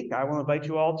next week. I will invite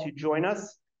you all to join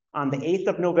us on the 8th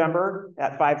of November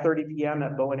at 5:30 p.m.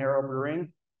 at Bow and Arrow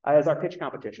Brewing as our pitch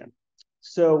competition.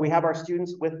 So we have our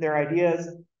students with their ideas.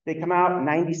 They come out in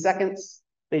 90 seconds.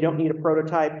 They don't need a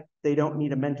prototype. They don't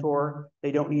need a mentor.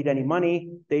 They don't need any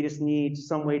money. They just need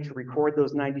some way to record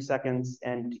those 90 seconds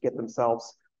and to get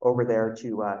themselves over there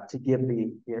to give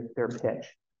their pitch.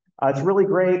 It's really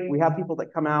great. We have people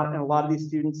that come out, and a lot of these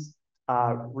students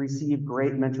receive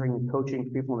great mentoring and coaching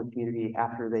from people in the community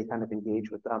after they kind of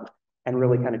engage with them and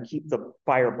really kind of keep the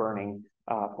fire burning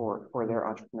for their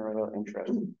entrepreneurial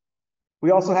interest.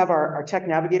 We also have our Tech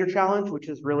Navigator Challenge, which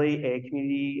is really a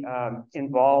community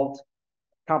involved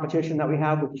competition that we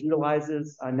have, which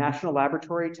utilizes national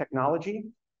laboratory technology.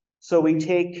 So we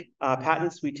take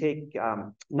patents, we take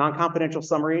non-confidential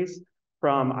summaries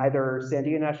from either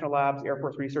Sandia National Labs, Air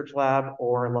Force Research Lab,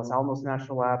 or Los Alamos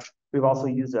National Lab. We've also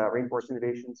used Rainforest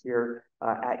Innovations here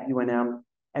at UNM.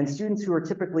 And students who are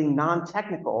typically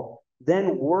non-technical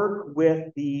then work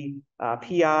with the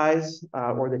PIs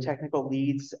or the technical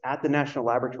leads at the national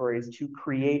laboratories to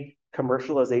create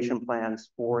commercialization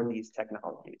plans for these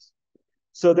technologies.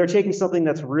 So they're taking something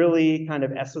that's really kind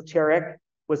of esoteric,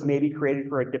 was maybe created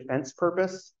for a defense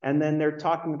purpose, and then they're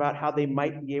talking about how they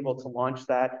might be able to launch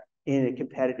that in a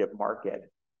competitive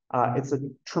market. It's a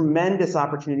tremendous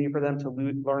opportunity for them to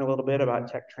learn a little bit about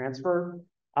tech transfer.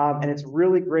 And it's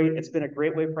really great. It's been a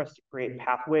great way for us to create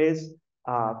pathways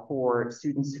for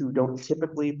students who don't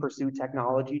typically pursue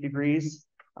technology degrees,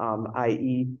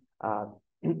 i.e.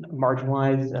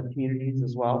 marginalized communities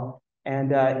as well.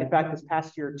 And in fact, this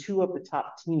past year, 2 of the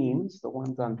top teams, the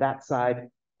ones on that side,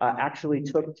 actually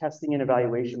took testing and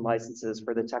evaluation licenses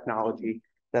for the technology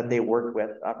that they worked with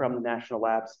from the national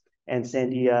labs. And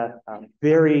Sandia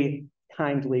very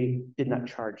kindly did not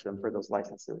charge them for those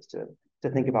licenses to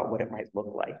think about what it might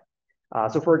look like.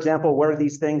 So for example, what are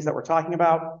these things that we're talking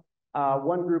about?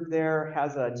 One group there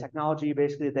has a technology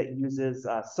basically that uses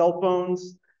cell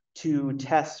phones to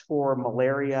test for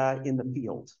malaria in the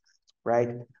field, right?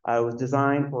 It was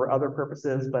designed for other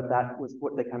purposes, but that was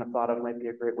what they kind of thought of might be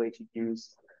a great way to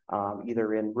use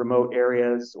either in remote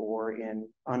areas or in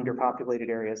underpopulated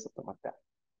areas, something like that.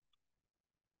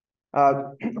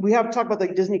 We have talked about the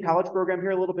Disney College program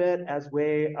here a little bit as a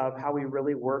way of how we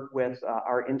really work with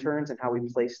our interns and how we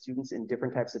place students in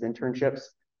different types of internships.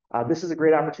 This is a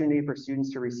great opportunity for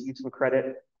students to receive some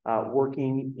credit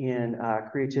working in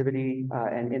creativity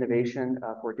and innovation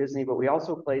for Disney, but we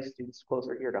also place students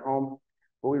closer here to home.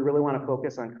 But we really want to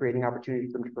focus on creating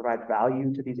opportunities for them to provide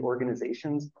value to these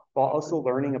organizations while also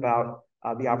learning about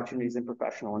the opportunities in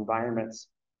professional environments.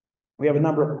 We have a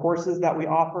number of courses that we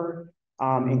offer,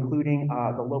 including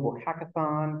the Global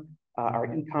Hackathon,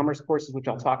 our e-commerce courses, which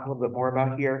I'll talk a little bit more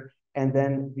about here, and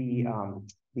then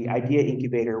the Idea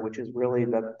Incubator, which is really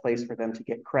the place for them to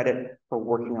get credit for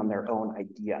working on their own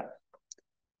idea.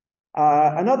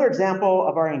 Another example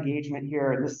of our engagement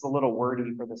here, and this is a little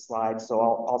wordy for the slide, so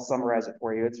I'll summarize it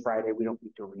for you. It's Friday, we don't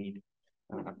need to read,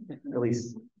 at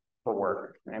least for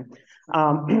work. Right?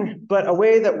 But a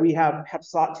way that we have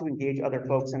sought to engage other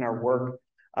folks in our work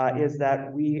is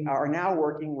that we are now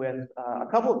working with a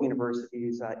couple of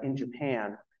universities in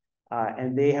Japan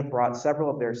And they have brought several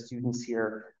of their students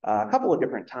here a couple of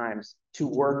different times to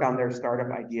work on their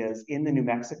startup ideas in the New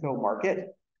Mexico market.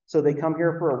 So they come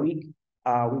here for a week.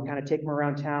 We kind of take them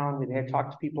around town. They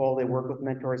talk to people. They work with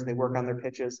mentors. They work on their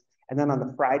pitches. And then on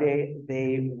the Friday,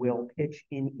 they will pitch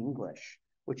in English,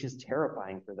 which is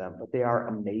terrifying for them, but they are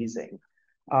amazing.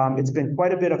 It's been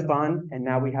quite a bit of fun. And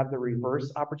now we have the reverse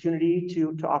opportunity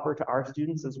to offer to our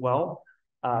students as well.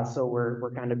 So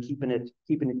we're kind of keeping it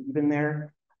even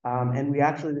there. And we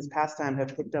actually this past time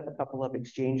have picked up a couple of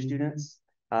exchange students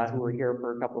who were here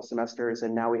for a couple of semesters.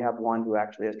 And now we have one who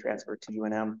actually has transferred to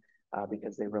UNM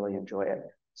because they really enjoy it.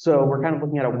 So we're kind of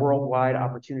looking at a worldwide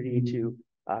opportunity to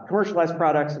commercialize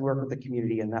products and work with the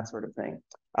community and that sort of thing.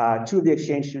 Two of the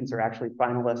exchange students are actually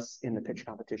finalists in the pitch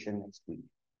competition next week.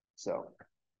 So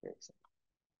very exciting.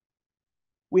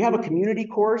 We have a community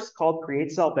course called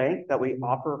Create Sell Bank that we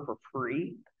offer for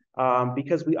free.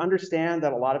 Because we understand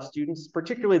that a lot of students,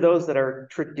 particularly those that are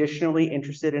traditionally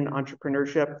interested in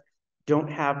entrepreneurship, don't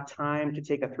have time to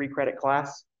take a 3-credit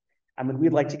class. I mean,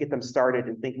 we'd like to get them started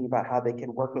in thinking about how they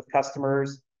can work with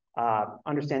customers,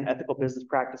 understand ethical business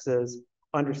practices,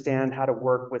 understand how to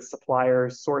work with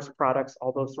suppliers, source products,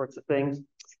 all those sorts of things.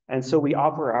 And so we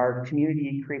offer our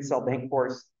community Create Sell Bank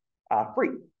course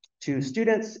free to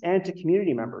students and to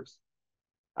community members.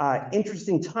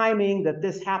 Interesting timing that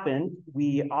this happened.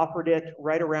 We offered it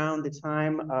right around the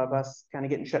time of us kind of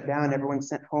getting shut down. Everyone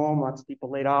sent home, lots of people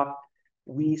laid off.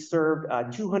 We served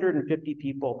 250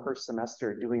 people per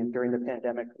semester during the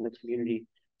pandemic in the community,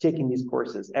 taking these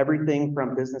courses. Everything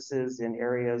from businesses in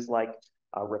areas like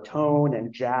Raton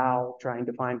and Jow, trying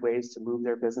to find ways to move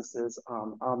their businesses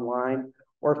online,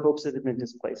 or folks that have been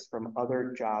displaced from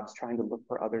other jobs, trying to look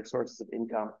for other sources of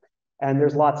income. And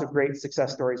there's lots of great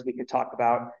success stories we could talk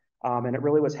about. And it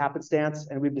really was happenstance.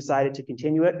 And we've decided to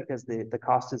continue it because the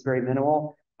cost is very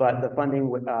minimal. But the funding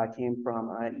came from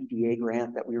an EDA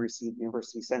grant that we received at the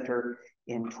University Center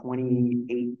in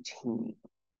 2018.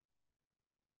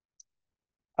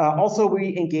 Also,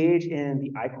 we engage in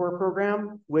the I-Corps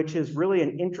program, which is really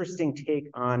an interesting take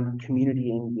on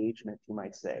community engagement, you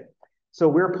might say. So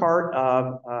we're part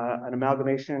of an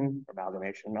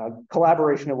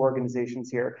collaboration of organizations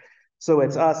here. So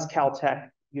it's us, Caltech,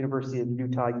 University of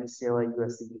Utah, UCLA,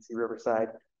 USC, UC Riverside,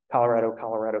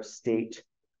 Colorado State,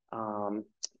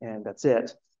 and that's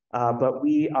it. But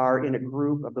we are in a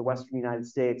group of the Western United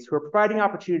States who are providing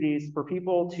opportunities for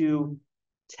people to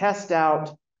test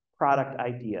out product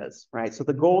ideas, right? So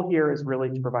the goal here is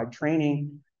really to provide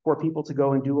training for people to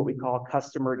go and do what we call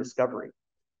customer discovery.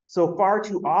 So far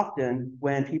too often,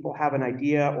 when people have an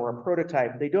idea or a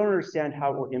prototype, they don't understand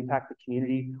how it will impact the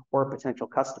community or potential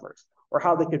customers, or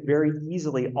how they could very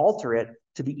easily alter it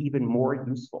to be even more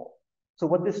useful. So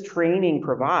what this training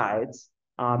provides,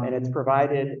 and it's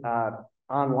provided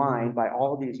online by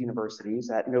all of these universities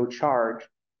at no charge,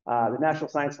 the National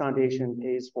Science Foundation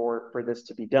pays for this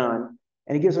to be done,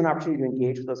 and it gives them an opportunity to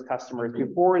engage with those customers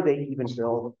before they even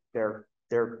build their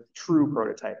true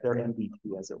prototype, their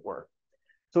MVP, as it were.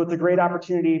 So it's a great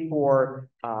opportunity for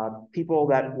people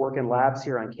that work in labs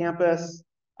here on campus,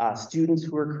 students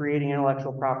who are creating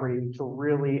intellectual property, to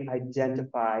really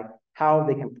identify how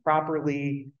they can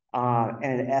properly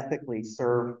and ethically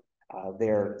serve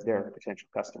their potential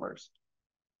customers.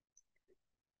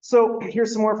 So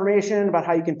here's some more information about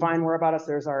how you can find more about us.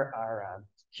 There's our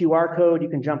QR code. You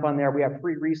can jump on there. We have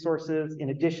free resources.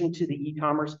 In addition to the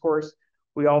e-commerce course,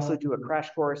 we also do a crash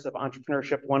course of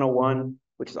Entrepreneurship 101,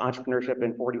 which is entrepreneurship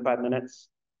in 45 minutes.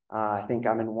 I think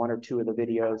I'm in 1 or 2 of the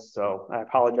videos, so I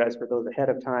apologize for those ahead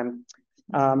of time.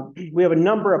 We have a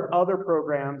number of other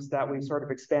programs that we sort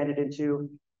of expanded into.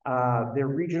 The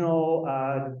Regional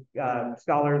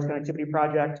Scholars Connectivity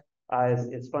Project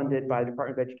is funded by the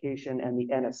Department of Education and the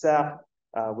NSF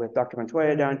with Dr.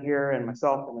 Montoya down here and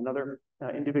myself and another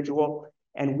individual.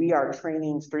 And we are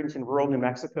training students in rural New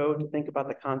Mexico to think about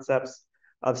the concepts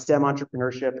of STEM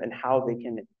entrepreneurship and how they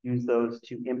can use those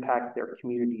to impact their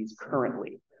communities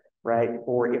currently, right?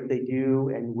 Or if they do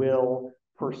and will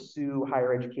pursue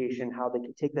higher education, how they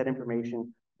can take that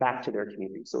information back to their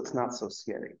community so it's not so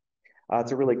scary.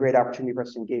 It's a really great opportunity for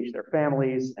us to engage their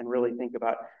families and really think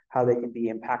about how they can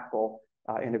be impactful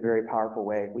in a very powerful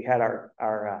way. We had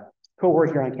our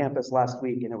cohort here on campus last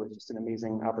week, and it was just an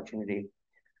amazing opportunity.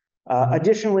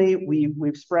 Additionally,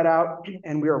 we've spread out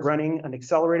and we are running an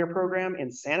accelerator program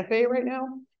in Santa Fe right now.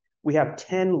 We have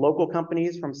 10 local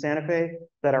companies from Santa Fe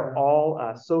that are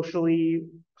all social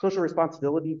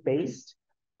responsibility based.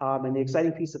 And the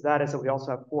exciting piece of that is that we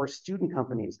also have 4 student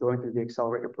companies going through the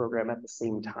accelerator program at the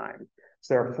same time.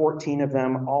 So there are 14 of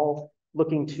them, all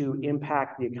looking to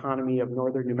impact the economy of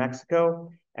northern New Mexico,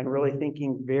 and really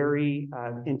thinking very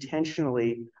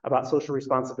intentionally about social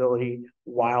responsibility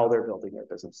while they're building their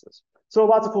businesses. So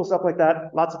lots of cool stuff like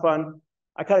that, lots of fun.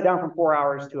 I cut it down from 4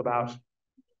 hours to about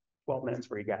 12 minutes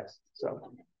for you guys. So,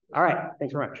 all right,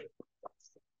 thanks very much.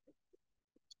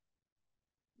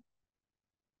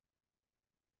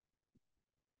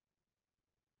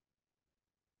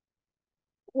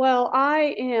 Well,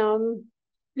 I am,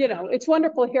 it's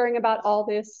wonderful hearing about all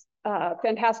this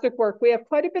fantastic work. We have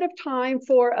quite a bit of time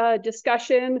for a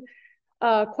discussion,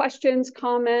 questions,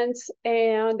 comments,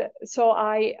 and so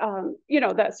I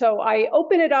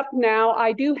open it up now.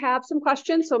 I do have some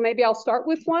questions, so maybe I'll start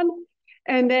with one,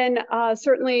 and then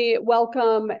certainly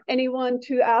welcome anyone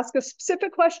to ask a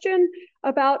specific question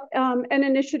about an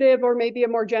initiative, or maybe a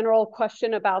more general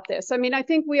question about this. I mean, I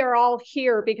think we are all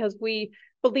here because we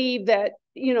believe that,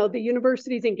 the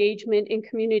university's engagement in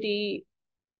community,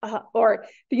 or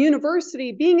the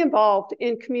university being involved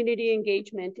in community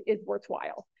engagement is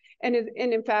worthwhile. And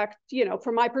in fact,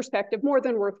 from my perspective, more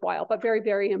than worthwhile, but very,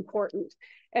 very important.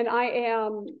 And I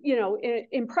am,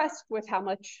 impressed with how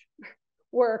much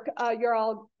work you're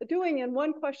all doing. And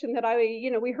one question that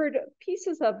we heard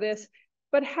pieces of this,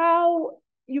 but how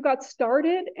you got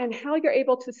started and how you're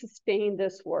able to sustain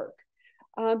this work.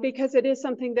 Because it is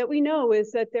something that we know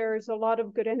is that there's a lot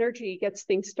of good energy gets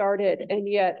things started, and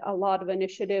yet a lot of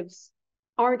initiatives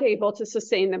aren't able to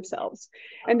sustain themselves.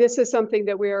 And this is something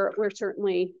that we're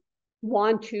certainly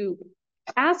want to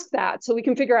ask that, so we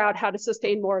can figure out how to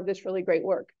sustain more of this really great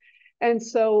work. And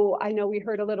so I know we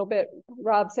heard a little bit,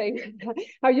 Rob, saying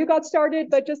how you got started,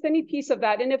 but just any piece of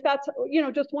that. And if that's,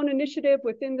 just one initiative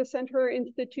within the Center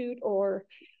Institute, or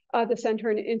the Center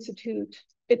and Institute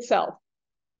itself.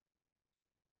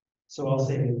 So I'll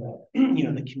say that,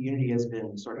 the community has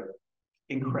been sort of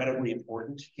incredibly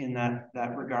important in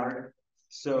that regard.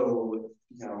 So,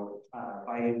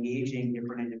 by engaging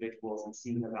different individuals and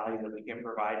seeing the value that we can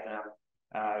provide them,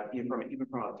 even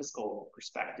from a fiscal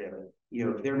perspective,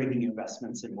 they're making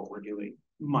investments in what we're doing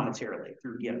monetarily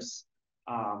through gifts.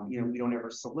 We don't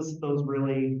ever solicit those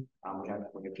really. We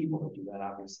have people that do that,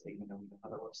 obviously,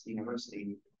 other works, the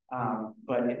university.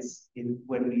 But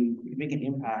when we make an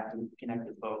impact and connect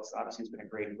with folks, obviously it's been a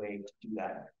great way to do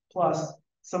that. Plus,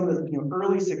 some of the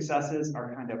early successes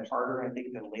are kind of harder, I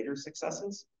think, than later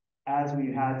successes. As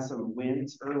we had some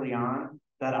wins early on,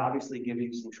 that obviously gives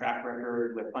you some track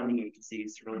record with funding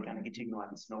agencies to really kind of continue on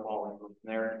the snowball and go from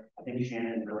there. I think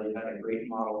Shannon really had a great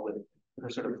model with her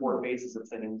sort of 4 phases of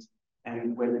things.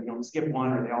 And when you don't skip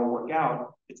one or they all work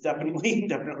out, it's definitely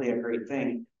a great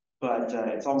thing. But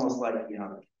it's almost like,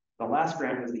 the last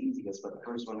grant was the easiest, but the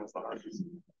first one was the hardest.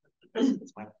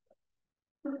 That's my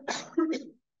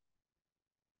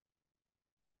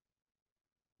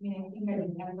I think I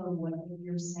would echo what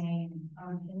you're saying.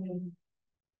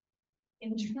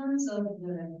 In terms of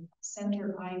the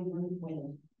center I work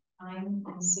with, I'm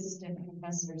an assistant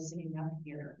professor sitting up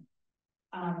here.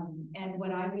 And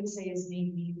what I would say has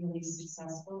made me really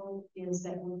successful is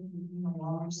that working with a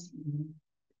large team,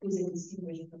 who's a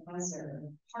distinguished professor,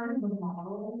 part of the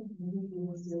model really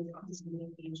was the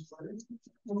engaged work has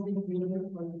been really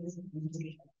focused on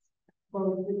communication,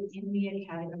 both within the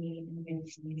academy and within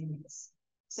communities.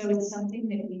 So it's something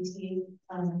that we take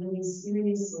really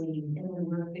seriously in the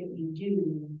work that we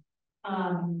do.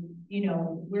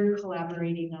 We're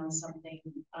collaborating on something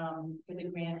for the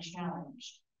grand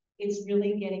challenge. It's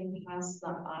really getting past the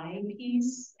I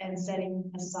piece and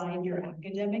setting aside your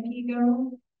academic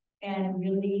ego and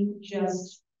really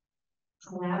just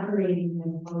collaborating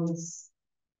with folks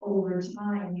over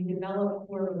time. You develop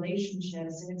core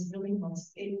relationships, and it's really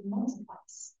it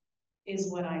multiplies, is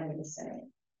what I would say.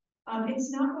 It's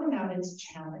not without its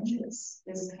challenges,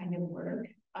 this kind of work.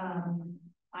 I'm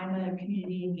a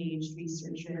community engaged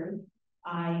researcher.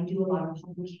 I do a lot of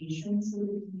publications with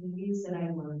the communities that I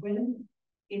work with.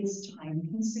 It's time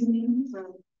consuming.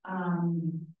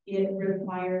 It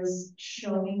requires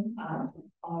showing up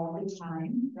all the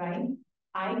time, right?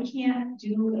 I can't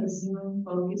do a Zoom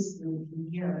focus group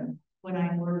here when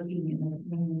I'm working in the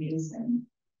community basin.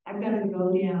 I've got to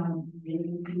go down,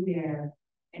 really be there,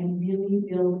 and really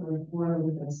build rapport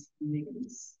with those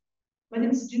communities. But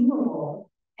it's doable,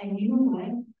 and you know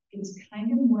what? It's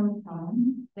kind of more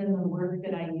fun than the work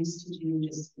that I used to do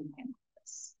just in my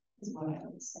office, is what I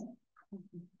would say.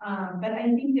 But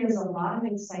I think there's a lot of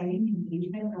exciting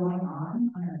engagement going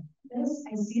on our campus.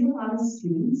 I see a lot of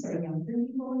students or younger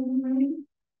people in the room.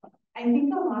 I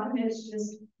think a lot of it's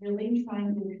just really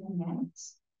trying to connect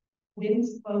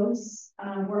with folks.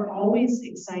 We're always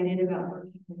excited about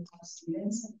working with our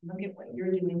students. Look at what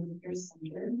you're doing with your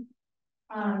center.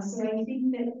 So I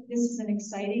think that this is an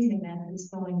exciting event that's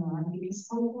going on because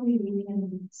hopefully we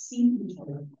can see each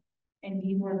other and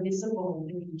be more visible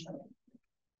with each other.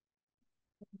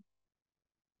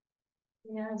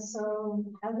 Yeah, so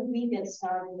how did we get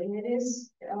started? And it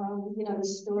is, you know, the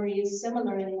story is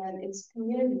similar in that it's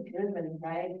community driven,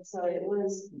 right? So it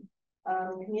was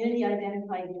community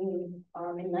identified need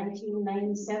in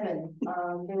 1997.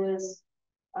 There was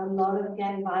a lot of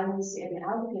gang violence in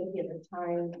Albuquerque at the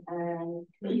time, and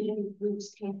community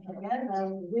groups came together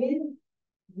with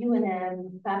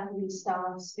UNM faculty,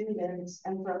 staff, students,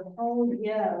 and for a whole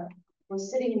year, we're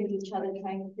sitting with each other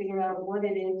trying to figure out what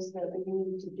it is that we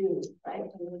need to do, right,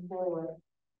 to move forward.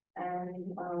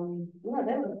 And, you know,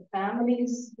 there were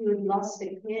families who had lost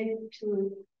a kid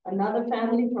to another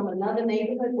family from another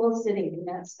neighborhood, all sitting in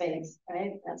that space,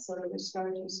 right, that sort of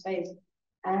restorative space.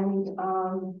 And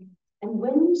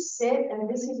when you sit, and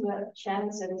this is what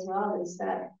Shannon said as well, is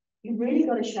that you really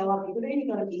got to show up, you really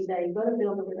got to be there, you've got to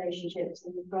build the relationships,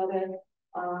 and you've got to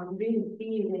really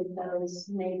be with those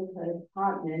neighborhood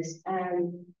partners.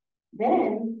 And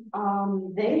then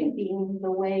they being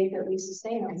the way that we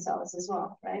sustain ourselves as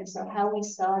well, right? So how we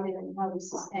started and how we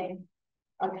sustain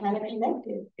are kind of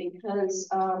connected, because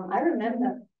I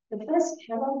remember the first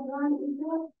Kellogg grant we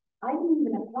got, I didn't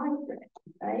even apply for it,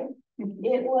 right?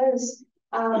 It was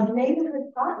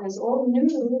neighborhood partners all knew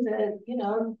that, you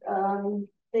know,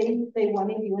 they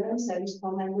wanted UNM service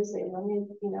corps members, they wanted,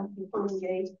 you know, people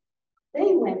engaged.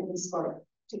 They went and spoke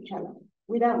to Kellogg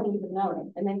without me even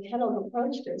knowing. And then Kellogg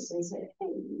approached us and said, hey,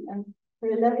 and for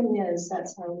 11 years,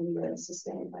 that's how we were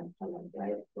sustained by Kellogg,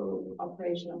 right? Full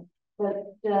operational.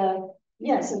 But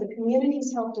yeah, so the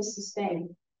communities helped us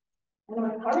sustain. And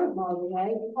our current model,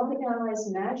 right? Public Allies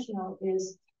National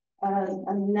is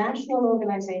a national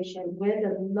organization where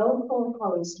the local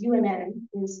host, UNM,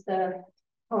 is the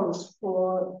host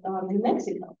for New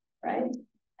Mexico, right?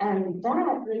 And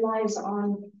that relies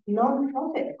on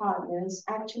nonprofit partners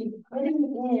actually putting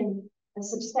in a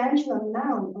substantial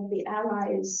amount of the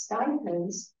allies'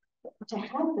 stipends to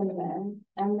have them there.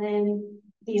 And then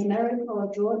the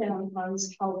AmeriCorps drawdown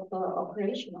funds help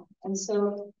operational. And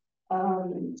so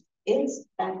it's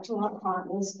back to our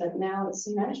partners, but now it's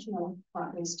national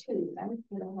partners too, right?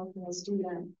 That are helping us do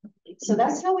that. So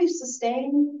that's how we've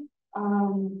sustained.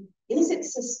 Is it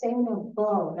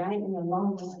sustainable, right, in the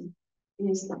long run?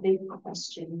 Is the big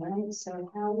question, right? So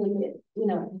how will it, you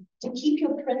know, to keep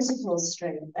your principles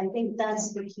straight? I think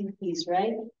that's the key piece,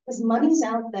 right? Because money's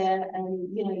out there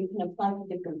and, you know, you can apply for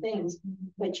different things,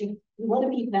 but you want to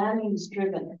be values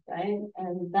driven, right?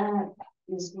 And that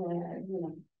is where, you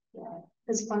know, yeah,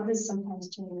 because funders sometimes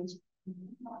change.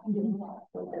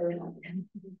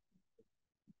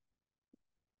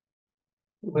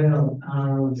 Well,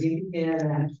 we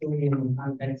began actually in the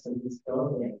context of this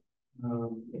building.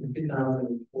 In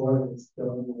 2004, this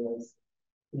building was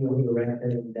newly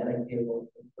erected and dedicated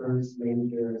the first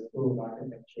major school of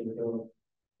architecture built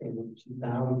in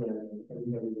 2000. And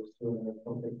everybody was doing a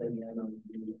focus again on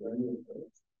the learning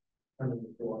from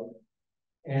the floor.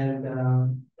 And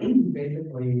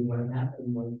basically, what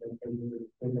happened was that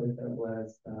that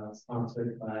was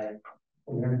sponsored by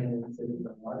American Institute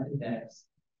of Architects,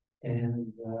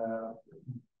 and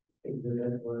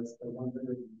exhibit was the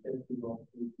 150 most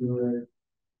fewer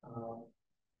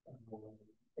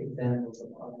examples of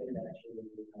architecture in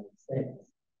the United States.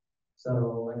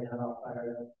 So I got all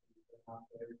fired up out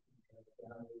there and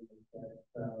said,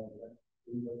 let's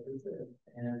see what this is.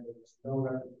 And there was no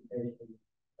representation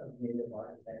of native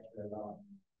architecture at all.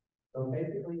 So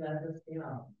basically that just came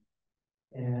out.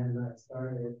 And I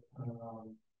started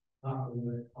talking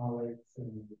with colleagues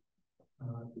and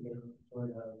began sort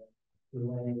of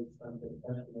relaying some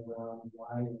discussion around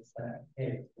why is that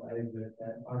case? Why is it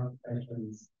that our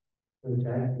professions, which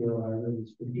I feel are really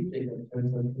strategic in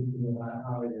terms of thinking about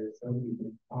how it is so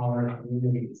people, our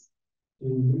communities, to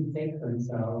rethink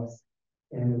themselves,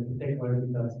 and in particular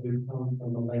because we come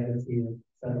from a legacy of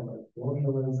settler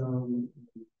colonialism,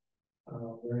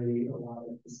 very a lot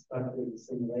of destructive,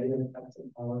 simulated types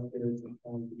of policies and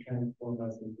trying to transform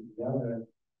us into the other.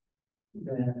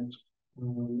 Then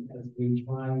as we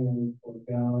try and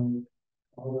forego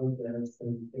all of this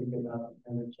and think about the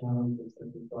kind of challenges that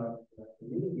we brought to our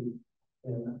community,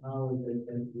 and how is it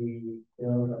that we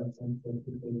build our sense of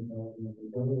sustainability and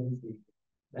resiliency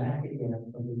back again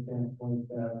from the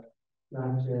standpoint of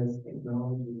not just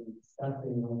technology and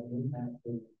discussing all the impacts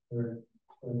for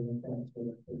the effects for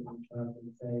the taking charge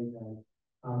and say that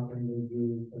how can we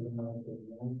use the knowledge of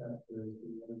the ancestors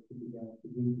in order to begin to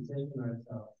reposition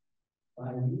ourselves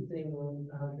by using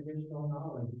traditional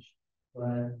knowledge,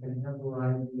 but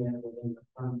contemporizing it within the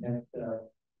context of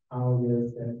how this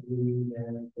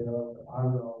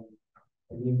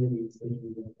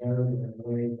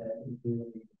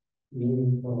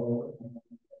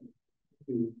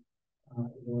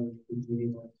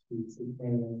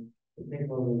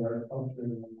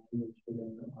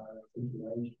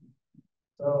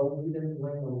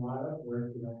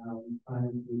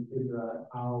trying to figure out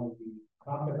how we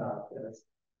talk about this,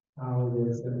 how it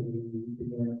is that we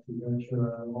begin to nurture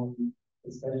our own,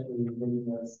 especially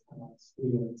Indigenous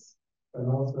students, but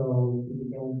also to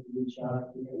begin to reach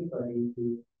out to anybody who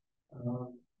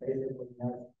basically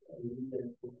has a reason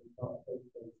to talk to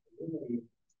the community,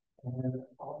 and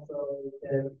also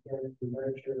to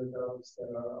nurture those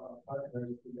that are our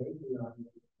partners who may be on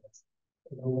this,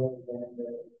 to know what then the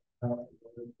help in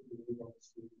order to be able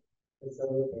to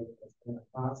facilitate this kind of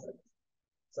process.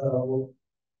 So,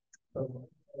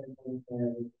 and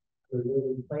we're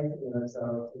really placing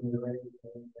ourselves in the way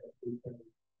that we can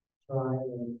try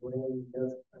and bring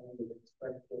this kind of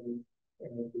expression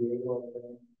and be able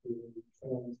then to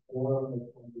transform the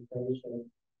conversation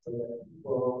so that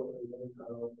people within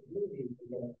our own community can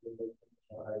get really in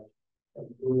charge and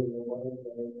do it in a way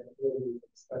that really is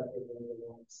expected of their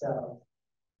own self.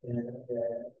 And that at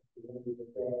the end of the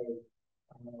day,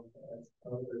 as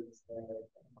others that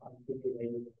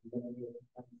articulated many of the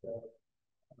kinds of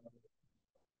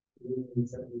reasons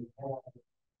that we have,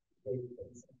 they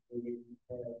basically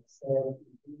have said,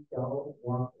 if we don't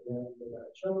want them with our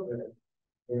children,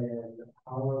 then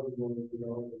how are we going to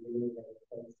know the meaning of the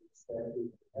places that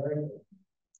we inherited?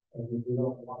 And if we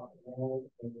don't want the land,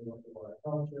 and we don't know our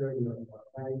culture, we don't know our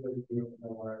language, we don't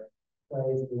know our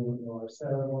plays, we don't know our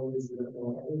ceremonies, we don't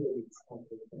know any of these kinds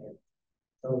of things.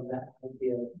 So that would be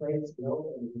a place to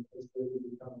open because really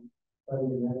become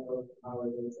fundamental to how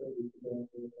it is that we begin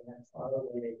to connect our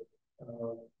way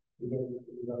beginning to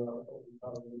develop what we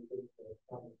call the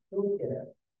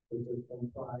toolkit, which is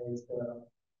comprised of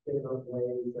different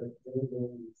ways of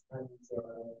bringing these kinds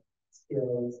of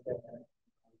skills that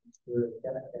we're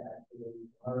adept at in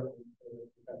our own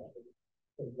profession,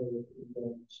 to really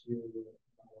begin to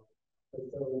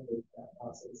facilitate that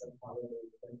process of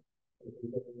pollination and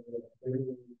bringing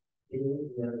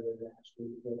the area to actually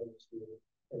be able to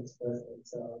express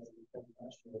themselves and become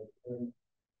passionate.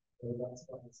 So that's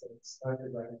why I say it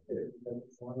started right there, because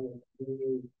it's one of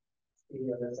the see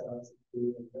ourselves as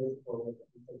being invisible,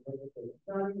 it's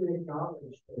not even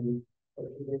acknowledged in the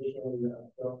tradition of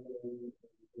building and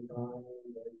design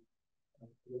and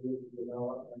community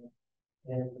development.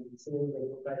 And seeing the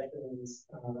professions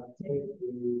take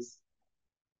these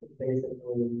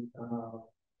basically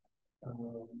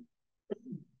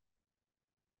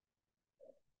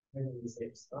maybe say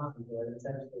strong, but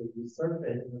essentially usurp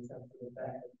it in the sense of the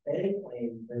fact that they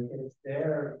claim that it's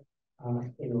their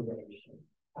innovation.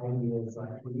 Ideas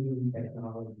like new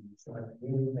technologies,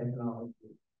 things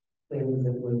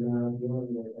that we're now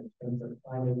dealing with in terms of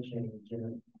climate change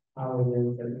and how it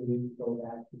is that we need to go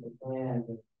back to the land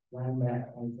back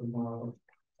and tomorrow.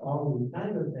 All these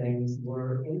kinds of things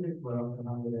were integral to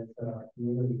how it is that our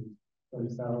communities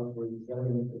themselves were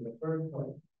resilient in the first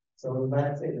place. So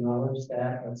let's acknowledge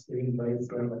that, let's re-embrace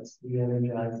it, let's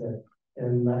re-energize it,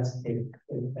 and let's take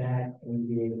it back and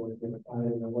be able to define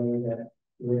it in a way that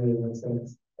really, in a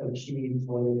sense, achieves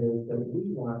what it is that we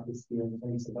want to see in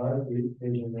terms of our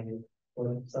vision and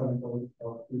for some folks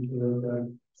of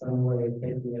futurism, some way of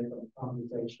taking it from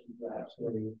conversation to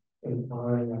actually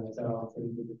empowering ourselves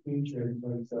into the future in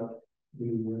terms of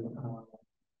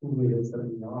who it is that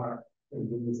we are. And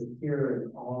being secure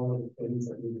in all of the things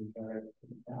that we've inherited in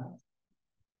the past.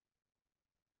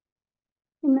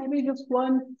 And maybe just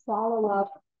one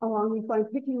follow-up along with I'm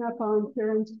picking up on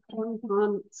Kiran's point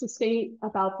on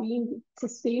about being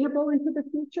sustainable into the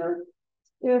future.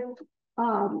 If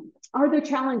are there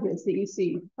challenges that you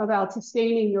see about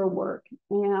sustaining your work,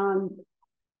 and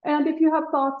if you have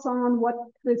thoughts on what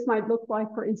this might look like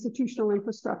for institutional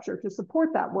infrastructure to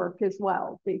support that work as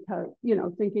well, because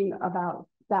thinking about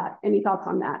that, any thoughts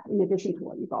on that in addition to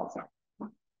what you've all said?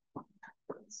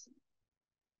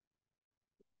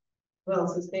 Well,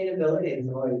 sustainability is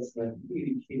always a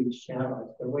huge, huge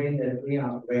challenge. The way that we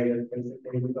operate is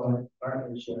basically we go into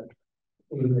partnership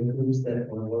with the groups that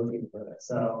we're working with.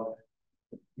 So,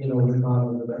 we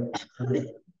model the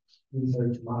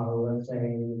research model, let's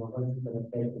say, what's it going to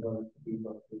take in order to be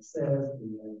able to assist,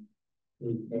 and then we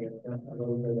take a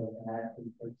little bit of that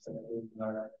in terms of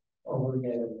our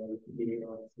overhead in order to be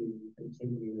able to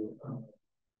continue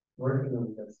working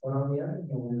on this. But on the other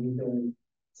hand, we've been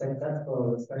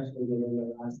successful, especially within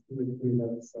the last 2 or 3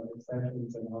 legislative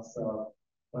sessions, and also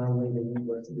finally the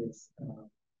university is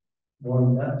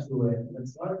warmed up to it. And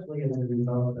it's largely as a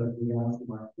result of the Austin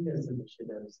Martinez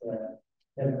initiatives that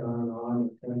have gone on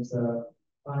in terms of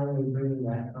finally bringing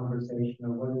that conversation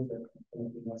of what is it going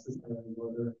to be necessary in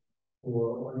order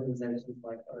for organizations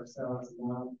like ourselves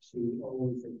now to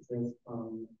always exist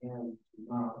from hand to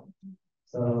mouth.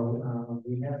 So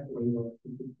we have to be able to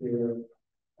keep clear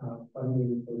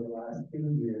funding for the last 2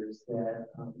 years that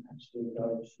actually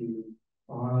go to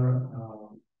our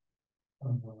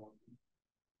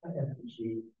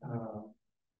FPG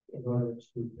in order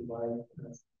to provide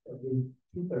at least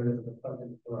 2/3 of the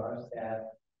funding for our staff.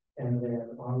 And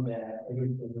then on that,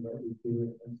 everything that we do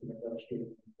in terms of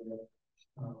negotiating with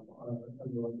our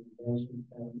organization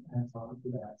adds on to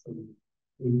that. So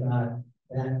we got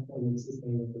that and the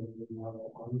sustainability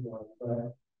model ongoing,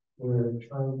 but we're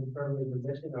trying to firmly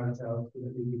position ourselves so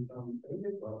that we become a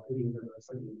to the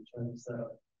university in terms of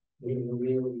being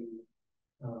really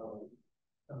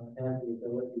have the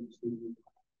ability to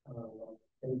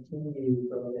continue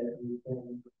so that we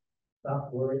can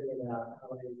stop worrying about how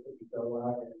it we go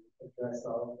out and address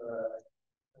all the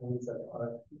things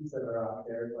that are out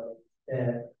there, but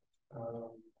instead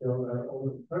build our own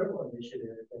internal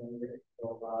initiative and go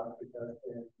about, because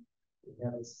then we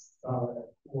have a solid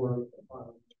core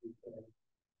upon which we can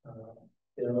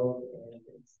build and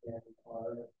extend our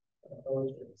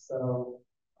approaches. So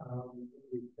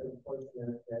we've been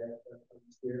fortunate that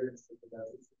here is because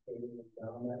it's sustainable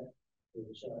endowment,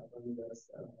 which funded us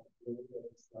a little bit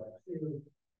of slide 2,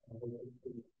 and we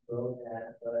can grow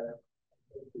that, but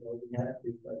we have to,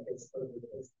 like, it's sort of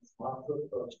this model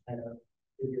approach, kind of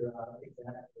figure out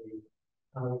exactly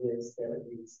how it is that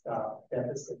we stop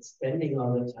deficit spending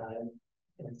all the time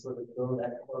and sort of grow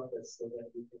that corpus so that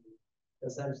we can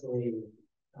essentially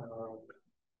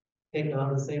take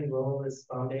on the same role as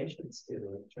foundations do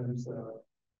in terms of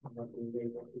being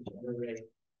able to generate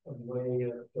a way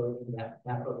of building that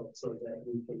capital so that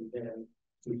we can then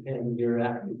depend year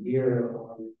after year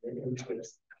on the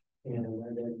interest and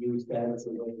then use that as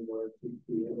a way to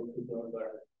be able to build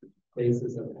our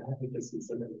basis of advocacy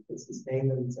so that we can sustain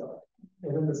themselves.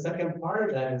 And then the second part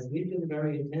of that is we've been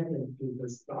very attentive to the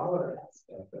scholar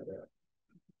aspect of it,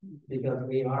 because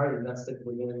we are invested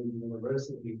within the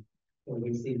university and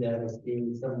we see that as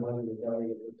being somewhat in the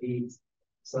belly of the beast.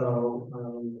 So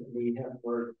we have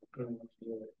worked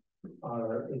with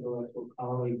our intellectual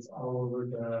colleagues all over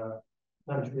the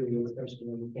country, especially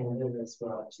in Canada as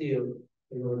well too,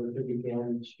 in order to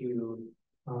begin to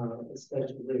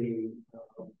especially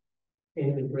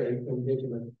integrate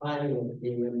Indigenous planning as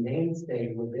being a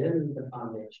mainstay within the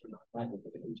foundation of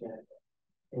scientific agenda.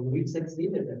 And we've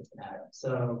succeeded at that.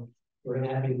 So we're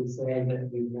happy to say that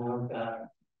we've now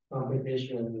got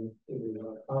competition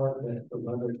from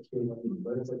other two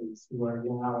universities who are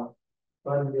now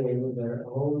funding their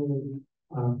own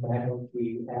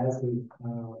faculty as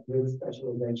with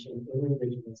specialization in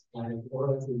Indigenous planning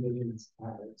or as Indigenous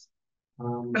matters.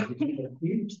 Which is a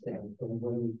huge thing from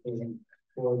when we came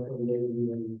forward from maybe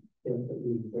even think that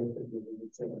we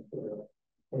would say for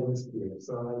the hemisphere.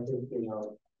 So I think,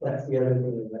 that's the other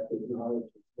thing that we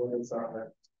acknowledge. What is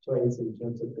our choice in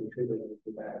terms of contributing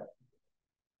to that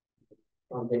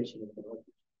foundation of the work?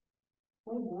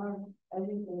 Oh, wow,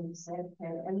 everything you said,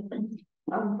 Ted. And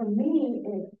for me,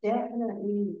 it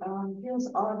definitely feels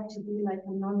odd to be like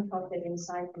a nonprofit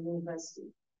inside the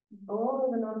university. All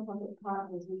of the nonprofit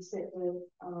partners we sit with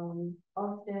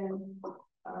often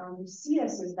see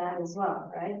us as that as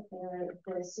well, right?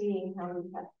 They're seeing how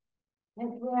we have,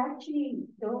 and we're actually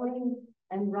going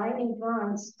and writing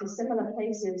grants to similar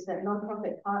places that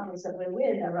nonprofit partners that we're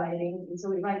with are writing, and so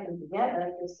we write them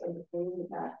together just so that they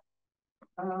that.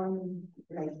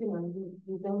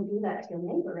 You don't do that to your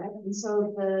neighbor, right? And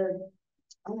so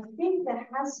I think there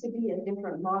has to be a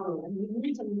different model, and we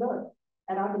need to look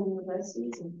at other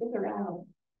universities and figure out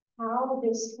how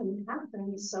this can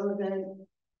happen so that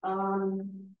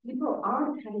people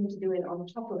aren't having to do it on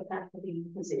top of faculty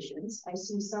positions. I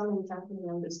see so many faculty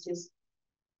members just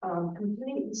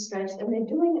completely stretched, and they're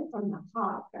doing it from the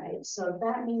heart, right? So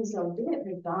that means they'll do it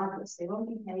regardless. They won't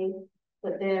be paid,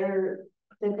 but they're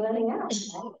burning out,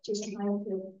 right? Just trying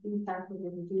to be faculty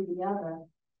and do the other.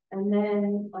 And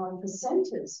then for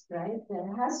centers, right,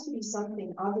 there has to be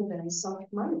something other than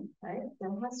soft money, right?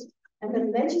 There has to, and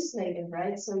then legislative,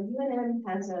 right? So UNM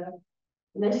has a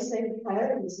legislative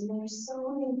priorities, and there's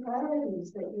so many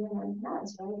priorities that UNM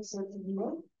has, right? So to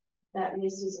make that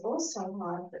list is also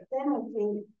hard. But then I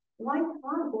think, why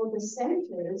can't all the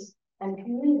centers and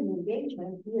community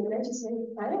engagement be a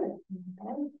legislative priority,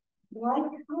 right? Why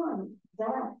can't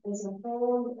that as a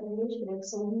whole initiative?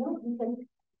 So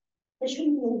there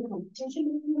shouldn't be any competition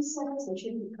between the centers. There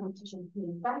shouldn't be competition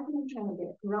between faculty trying to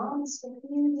get grants for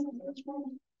community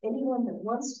engagement. Anyone that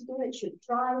wants to do it should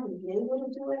try and be able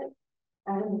to do it.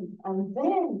 And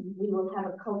then we will have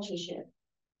a culture shift,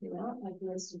 like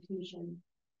the institution.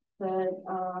 But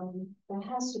there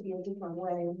has to be a different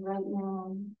way. Right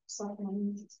now, soft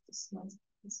money is just not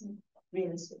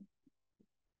realistic.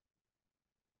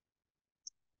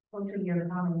 both of your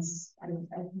comments, I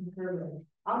concur with.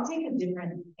 I'll take a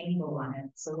different angle on it,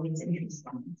 so it's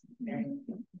interesting.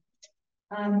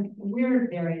 We're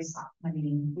very soft. I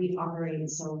mean, we operate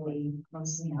solely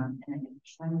mostly on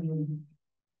NIH. I mean,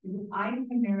 I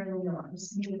primarily, or our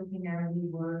center primarily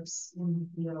works in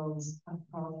the fields of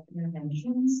health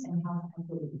interventions and health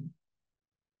equity.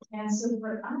 And so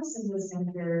for us as a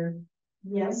center,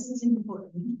 yes, it's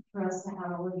important for us to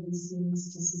have all of these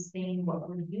things to sustain what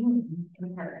we're doing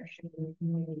in partnership with the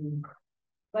community.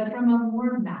 But from a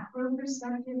more macro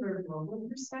perspective or global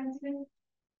perspective,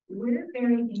 we're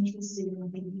very interested in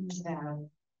thinking about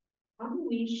how do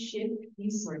we shift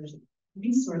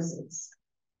resources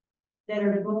that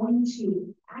are going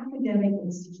to academic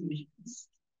institutions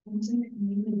into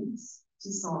communities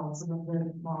to solve some of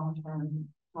the long-term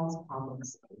health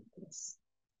problems that we face.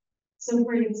 So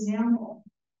for example,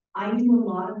 I do a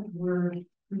lot of work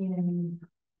in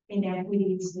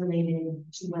inequities related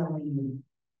to well-being.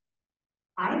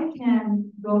 I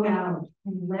can go out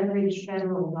and leverage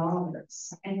federal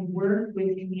dollars and work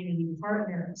with community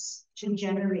partners to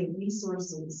generate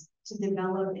resources to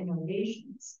develop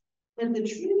innovations. But the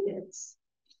truth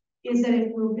is that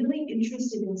if we're really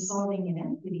interested in solving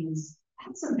inequities,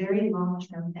 that's a very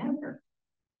long-term effort.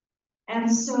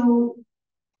 And so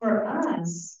for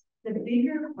us, the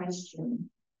bigger question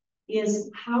is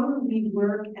how do we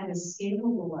work at a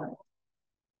scalable level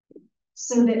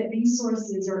so that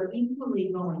resources are equally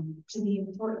going to the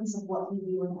importance of what we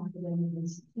do in academic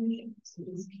institutions, which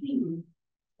is key,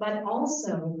 but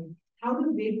also how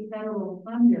do big federal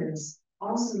funders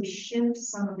also shift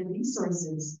some of the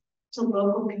resources to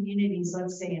local communities,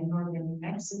 let's say in northern New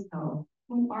Mexico,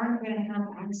 who aren't going to have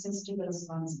access to those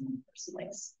funds in the first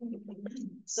place.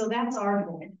 So that's our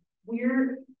goal.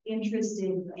 We're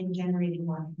interested in generating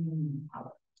more community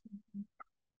power.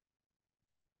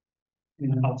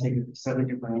 And I'll take a slightly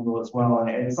different angle as well, and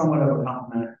it's somewhat of a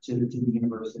compliment to the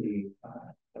university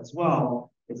as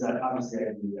well, is that obviously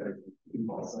I do everything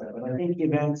involved, but I think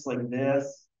events like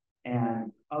this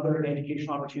and other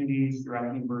educational opportunities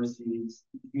throughout university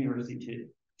to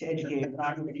educate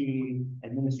faculty,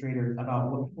 administrators about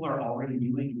what people are already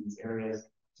doing in these areas,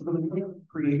 so that we can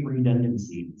create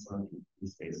redundancy in some of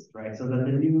these spaces, right? So that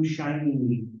the new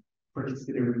shiny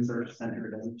participative research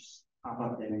center doesn't just pop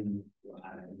up in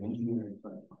engineering or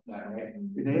something like that, right?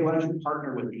 They want to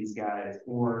partner with these guys,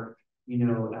 or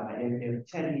if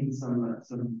Ted needs some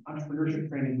entrepreneurship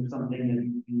training or something that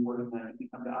you can work on, you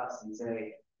come to us and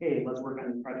say, hey, let's work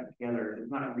on this project together.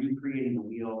 It's not recreating the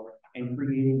wheel and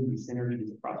creating these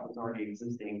synergies across what's already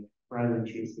existing rather than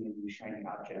chasing a new shiny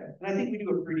object. And I think we do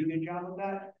a pretty good job of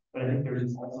that, but I think there's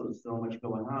just also so much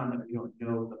going on that we don't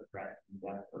know the breadth and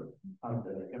depth of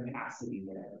the capacity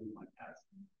that everyone has.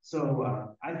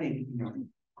 So I think,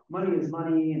 money is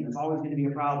money and it's always going to be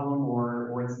a problem,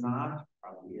 or it's not,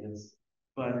 probably is.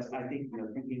 But I think,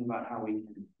 thinking about how we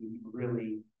can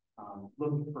really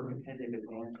look for competitive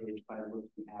advantage by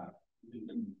looking at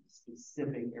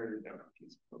specific areas of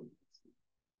expertise.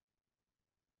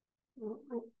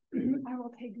 I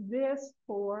will take this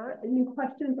for any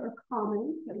questions or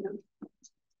comments. And then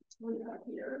one out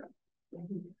here.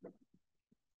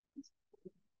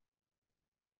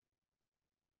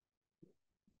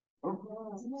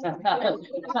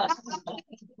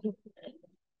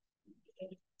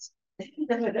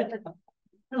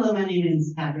 Hello, my name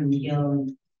is Catherine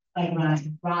McGill. Like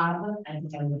Rob, I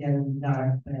think I was there in the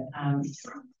dark, but I'm with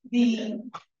the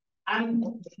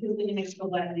New Mexico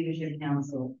Black Leadership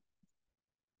Council.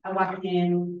 I walked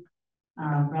in,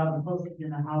 Rob was posted in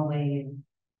the hallway,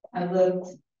 and I looked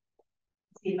to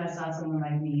see if I saw someone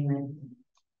like me, and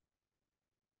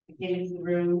I came into the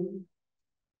room.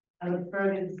 I looked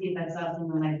further to see if I saw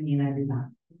someone like me, and I did not.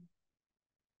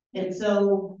 And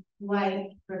so,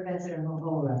 like Professor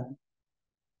Jojola,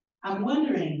 I'm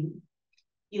wondering,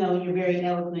 in your very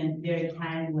eloquent, very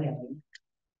kind way,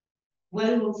 what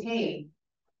it will take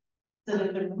so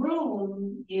that the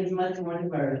room is much more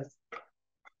diverse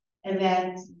and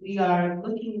that we are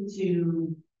looking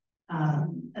to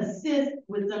assist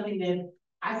with something that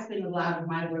I spend a lot of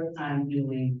my work time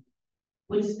doing,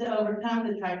 which is to overcome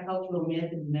the tricultural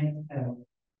myth in Mexico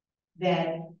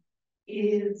that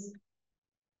is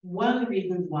one of the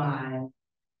reasons why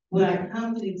when I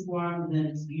come to these forums, and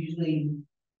it's usually,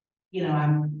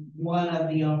 I'm one of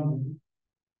the only,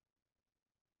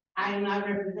 I am not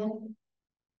represented.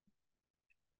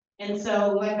 And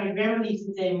so, like my grandma used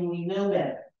to say, when we know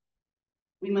better,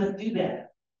 we must do better.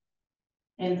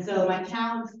 And so my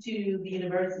challenge to the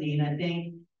university, and I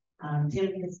thank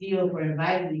Tim Castillo for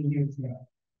inviting me here today.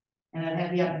 And I've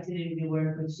had the opportunity to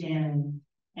work with Shannon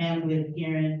and with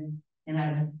Kiran And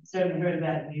I've certainly heard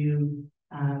about you,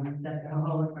 Dr.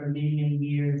 Jojola, for many, many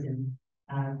years, and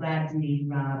glad to meet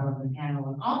Rob on the panel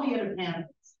and all the other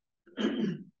panelists.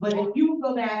 But if you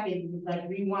go back and like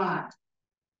rewind,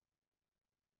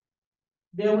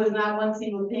 there was not one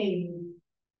single thing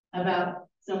about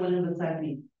someone who looks like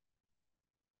me.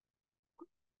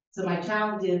 So my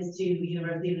challenge is to the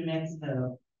University of New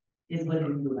Mexico is what do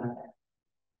you do about that?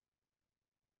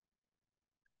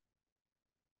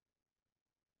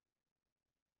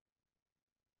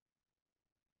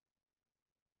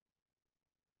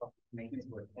 Make this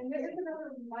work. And there is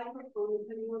another microphone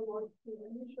if anyone wants to,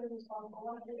 I'm not sure who's on, I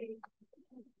want to be.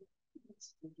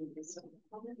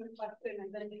 I'll make a question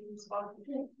and then you respond.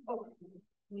 Oh,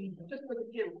 just for the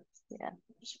camera. Yeah,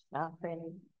 not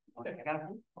really. Okay, I got it.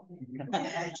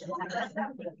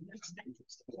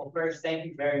 Well, first, thank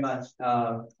you very much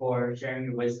for sharing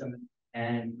your wisdom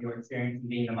and your experience in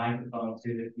being a microphone to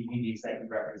the communities that you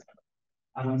represent.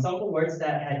 Some of the words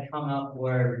that had come up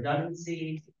were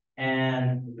redundancy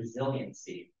and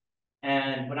resiliency.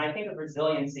 And when I think of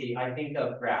resiliency, I think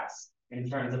of grass in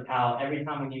terms of how every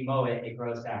time when you mow it, it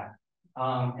grows back.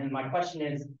 And my question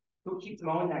is, who keeps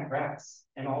mowing that grass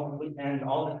and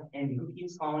who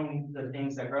keeps calling the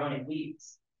things that grow in it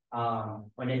weeds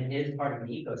when it is part of an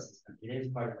ecosystem, it is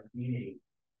part of the community.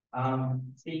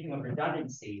 Speaking of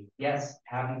redundancy, yes,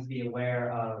 having to be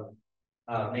aware of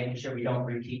making sure we don't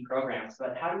repeat programs,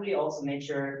 but how do we also make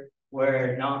sure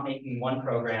we're not making one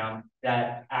program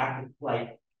that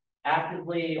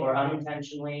actively or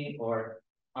unintentionally or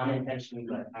unintentionally,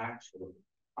 but actually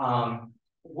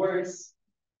works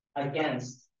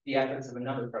against the efforts of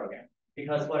another program?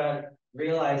 Because what I've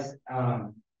realized,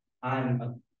 I'm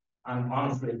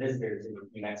honestly a visitor to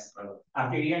New Mexico.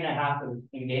 After a year and a half of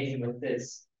engaging with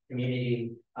this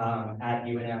community at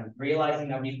UNM, realizing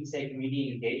that we can say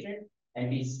community engagement and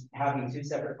be having two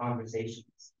separate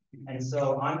conversations. And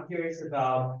so I'm curious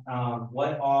about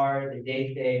what are the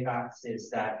day-to-day practices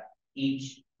that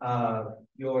each of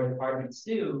your departments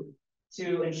do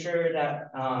to ensure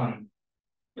that,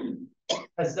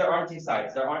 because there aren't two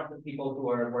sides. There aren't the people who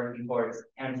are working towards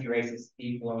anti-racist,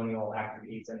 decolonial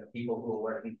activities and the people who are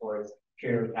working towards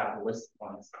purely capitalistic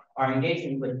ones. Our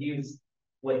engagement with youth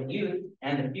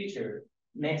and the future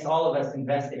makes all of us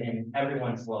invested in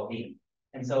everyone's well-being.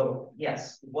 And so,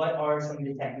 yes, what are some of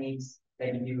the techniques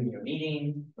that you do in your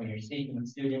meeting, when you're speaking with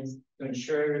students, to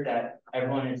ensure that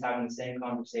everyone is having the same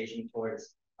conversation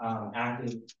towards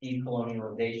active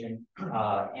decolonialization,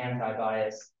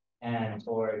 anti-bias, and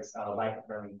towards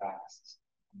life-affirming practices?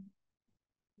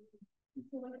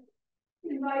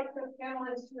 Invite the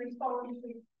panelists to respond to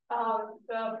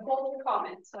the both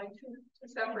comments, like two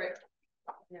separate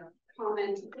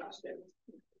comments and questions.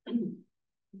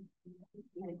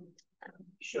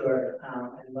 Sure.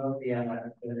 I love the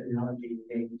analogy you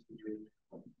gave to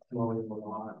mowing the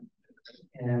lawn.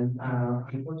 And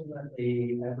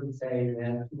unfortunately, I would say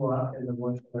that too often the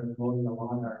ones that are mowing the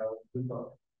lawn are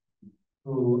people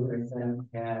who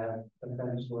have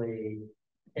essentially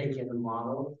taken the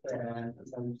models and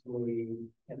essentially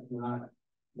have not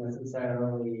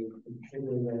necessarily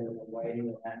contributed in a way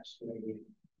that actually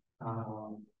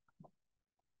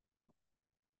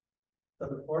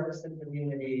supports the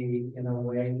community in a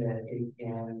way that it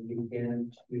can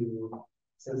begin to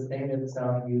sustain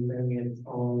itself using its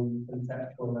own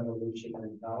conceptual evolution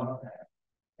and development.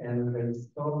 And there's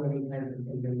so many kinds of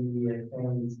intermediate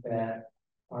things that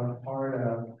are part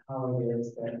of how it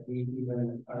is that we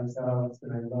even ourselves,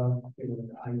 and I love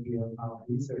the idea of how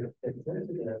research fits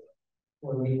into this,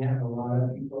 when we have a lot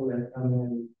of people that come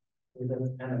in with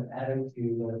this kind of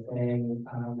attitude of saying,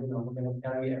 we're going to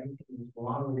tell you everything that's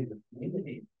wrong with the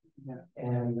community. Yeah.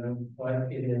 And what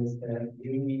it is that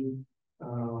we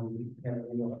have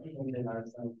in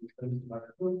ourselves because of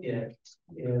our toolkit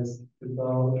is to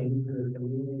go into the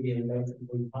community and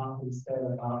basically talk instead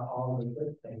about all the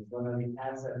good things, what are the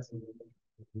assets of the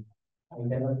community,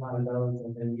 identify those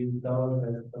and then use those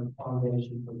as the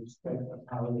foundation for the script of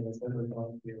how it is that we're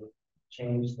going to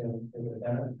change things for the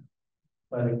better.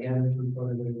 But again, to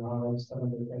sort of acknowledge some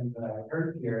of the things that I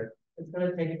heard here, it's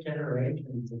going to take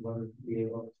generations in order to be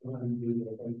able to undo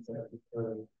the things that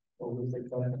occurred over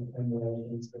successive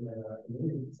generations within our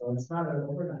community. So it's not an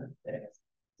overnight fix.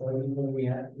 So even we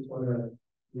have to sort of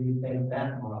rethink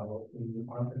that model. In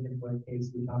our particular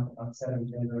case, we talk about 7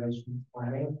 generations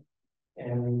planning,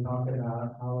 and we talk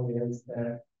about how it is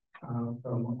that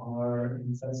from our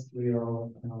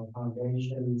ancestral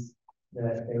foundations,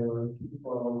 that there were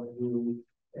people who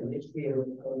initially it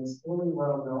was fully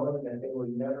well known that they were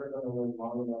never going to live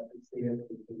long enough to see us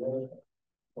to position.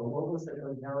 But what was the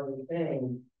compelling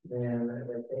thing then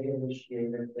that they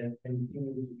initiated that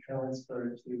continue to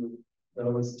transfer to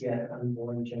those yet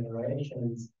unborn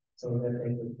generations so that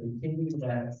they could continue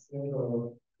that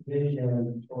single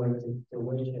vision towards its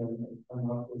fruition and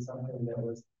come up with something that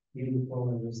was beautiful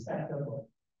and respectable.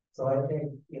 So I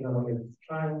think, it's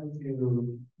trying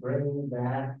to bring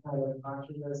that kind of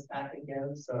consciousness back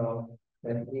again so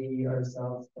that we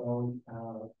ourselves don't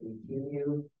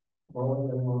continue mowing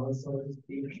the lawn, so to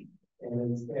speak, and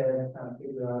instead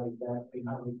figure out exactly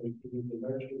how we continue to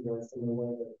nurture this in a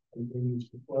way that continues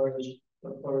to flourish,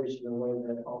 but flourish in a way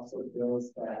that also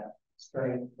builds that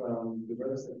strength from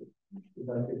diversity.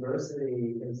 Because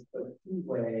diversity is the key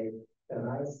way that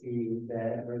I see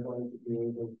that we're going to be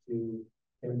able to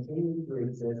continue to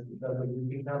exist, because if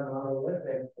we become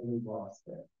monolithic, then we've lost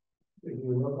it. If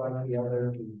we look like the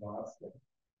other, we've lost it.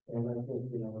 And I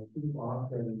think, too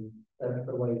often that's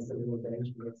the way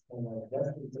civilization is kind of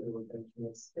Western civilization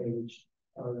is staged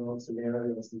our own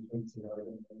scenarios and terms of our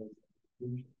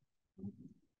future.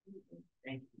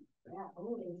 Thank you. Yeah,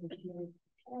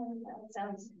 that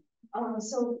sounds.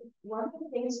 So one of the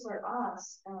things for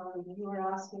us, you were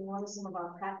asking what are some of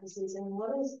our practices and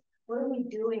what are we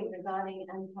doing regarding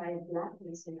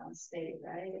anti-Blackness in our state,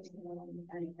 right?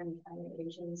 And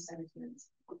anti-Asian sentiments.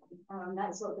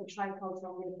 That's what the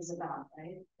tricultural myth is about,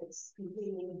 right? It's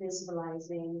completely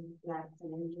visualizing Blacks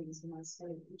and Asians in our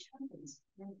state, which happens,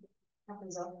 right?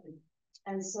 Happens often.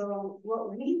 And so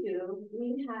what we do,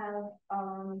 we have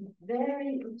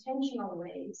very intentional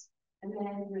ways and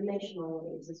then relational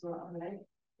ways as well, right?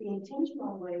 The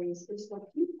intentional ways is for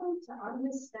people to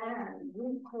understand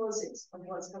root causes of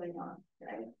what's going on,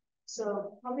 right?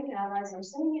 So public allies, I'm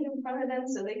saying it in front of them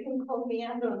so they can call me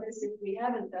out on this if we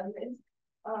haven't done this.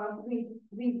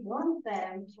 We want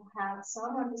them to have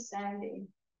some understanding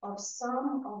of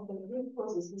some of the root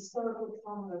causes, historical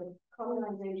trauma,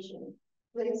 colonization,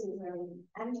 racism,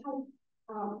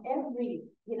 every,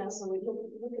 so we look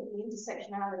at the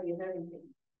intersectionality of everything.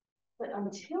 But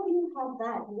until you have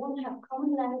that, you won't have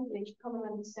common language, common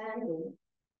understanding,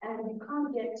 and you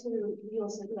can't get to, we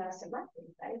also do asset mapping,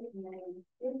 right? And they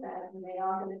did that, and they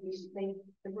are going to be,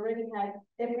 they've already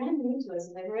they're brand new to us,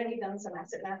 and they've already done some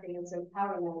asset mapping and some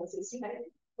power analysis, right?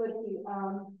 But the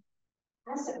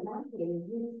asset mapping,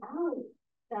 without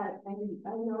that, and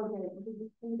I know that we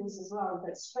do this as well,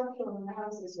 that structural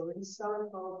analysis or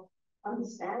historical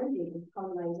understanding of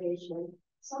colonization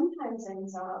sometimes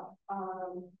ends up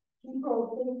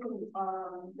people thinking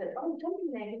that, oh, don't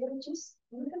be negative, just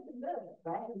look at the good,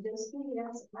 right? And just do the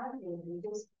asset mapping and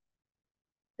just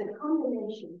the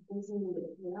combination is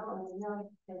needed, and I know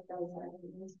that does that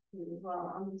in the institute as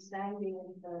well. Understanding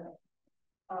the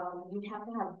we have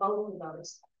to have both of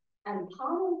those. And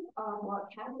part of what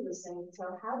Kathy was saying,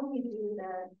 so how do we do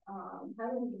that? How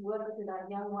do we work with our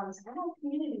young ones and our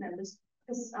community members?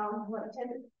 Because what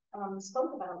Ted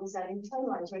spoke about was that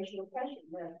internalized racial oppression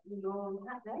that we all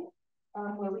have,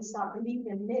 right? Where we start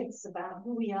believing myths about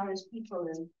who we are as people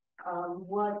and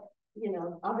what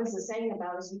others are saying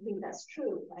about us. We think that's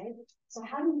true, right? So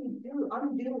how do we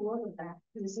undo all of that?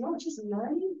 Because it's not just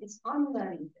learning; it's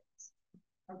unlearning things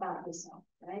about yourself,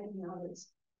 right, and others.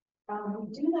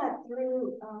 We do that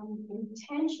through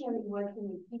intentionally working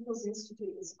with People's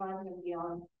Institute is Surviving and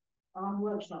Beyond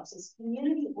workshops. It's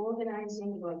community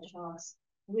organizing workshops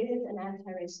with an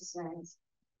anti-racist lens.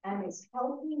 And it's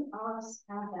helping us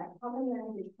have that common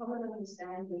language, common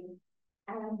understanding.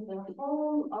 And the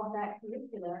whole of that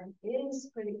curriculum is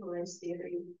critical race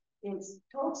theory. It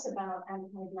talks about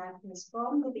anti-Blackness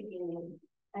from the beginning.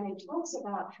 And it talks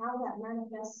about how that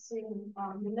manifests in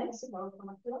New Mexico from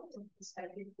a political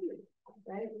perspective too,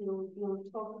 right? You'll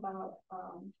talk about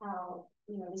how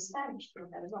the Spanish did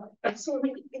that as well. So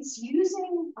it's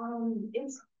using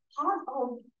it's part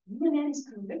of UNM's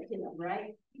curriculum,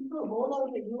 right? People all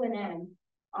over UNM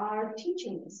are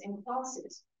teaching this in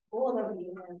classes all over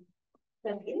UNM.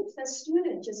 But if the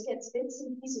student just gets bits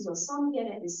and pieces, or some get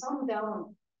it and some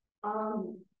don't,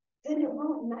 then it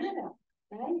won't matter.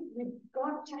 Right? We've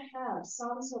got to have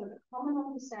some sort of common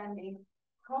understanding,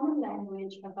 common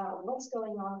language about what's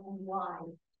going on and why.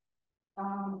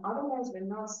 Otherwise, we're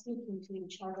not speaking to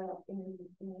each other in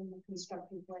a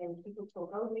constructive way. People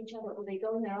talk over each other, or they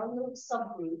go in their own little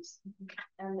subgroups,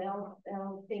 and they'll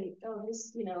think, oh,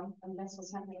 this, and that's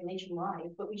what's happening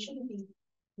nationwide. But we shouldn't be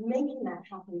making that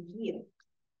happen here.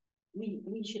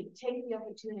 We should take the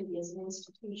opportunity as an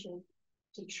institution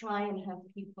to try and have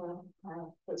people have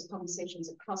those conversations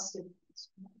across difference.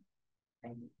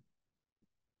 Thank you.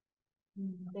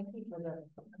 Thank you for the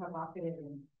provocative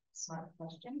and smart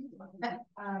question.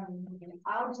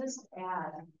 I'll just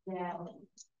add that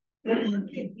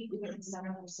the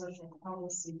Center for Social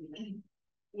Policy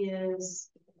is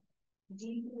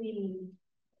deeply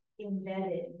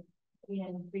embedded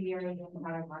in creating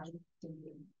pedagogical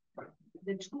thinking.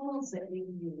 The tools that we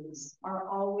use are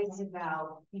always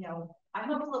about,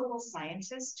 I'm a political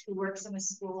scientist who works in a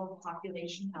school of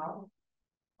population health,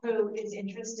 who is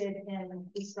interested in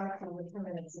the structural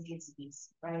determinants of disease,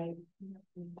 right?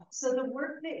 So the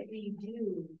work that we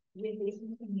do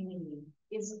within the community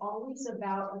is always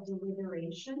about a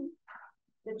deliberation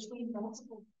between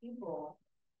multiple people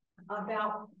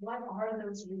about what are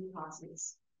those root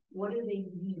causes, what do they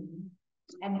mean,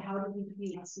 and how do we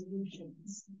create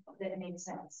solutions that make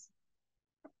sense.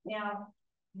 Now,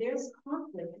 there's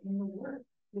conflict in the work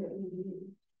that we do.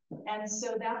 And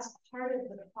so that's part of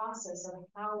the process of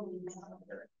how we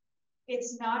work.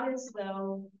 It's not as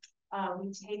though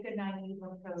we take a naive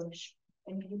approach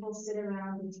and people sit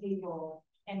around the table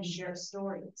and share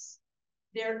stories.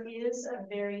 There is a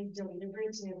very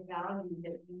deliberative value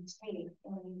that we take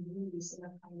and we use in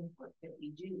the kind of work that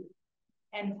we do.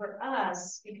 And for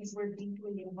us, because we're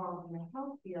deeply involved in the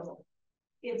health field,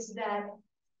 it's that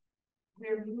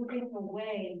we're moving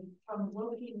away from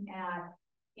looking at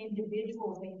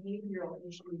individual behavioral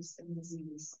issues and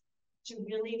disease to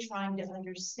really trying to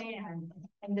understand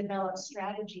and develop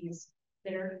strategies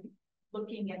that are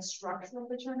looking at structural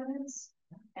determinants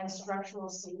and structural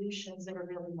solutions that are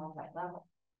really multi-level.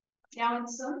 Now, in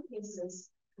some cases,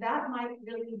 that might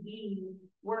really be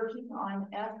working on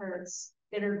efforts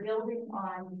that are building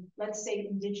on, let's say,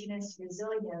 Indigenous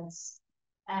resilience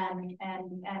and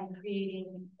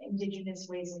creating Indigenous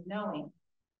ways of knowing.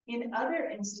 In other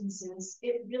instances,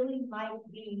 it really might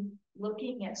be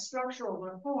looking at structural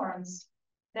reforms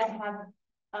that have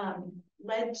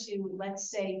led to, let's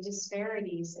say,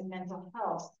 disparities in mental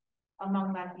health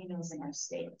among Latinos in our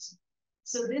state.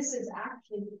 So this is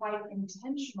actually quite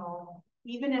intentional,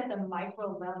 even at the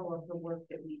micro level of the work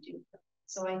that we do.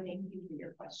 So I thank you for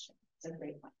your question. It's a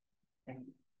great one. Thank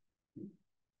you.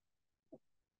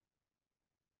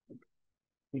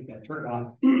 I think I turned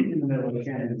on in the middle of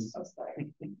Shannon's. Oh,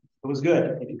 sorry. It was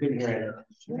good if you couldn't hear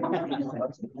it.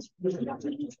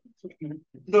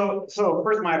 So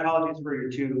first, my apologies for your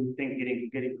two things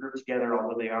getting grouped together,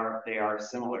 although they are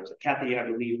similar. So Kathy, I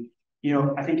believe,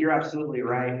 I think you're absolutely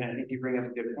right, and I think you bring up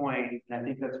a good point, and I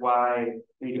think that's why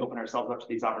we need to open ourselves up to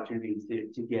these opportunities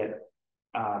to get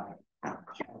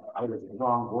I was the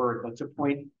wrong word, but to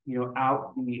point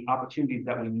out the opportunities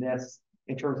that we miss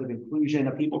in terms of inclusion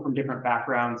of people from different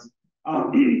backgrounds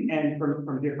and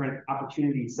from different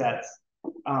opportunity sets.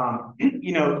 All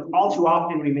too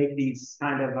often we make these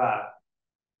kind of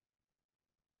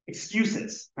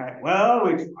excuses, right? Well,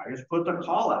 I just put the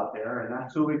call out there, and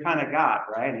that's who we kind of got,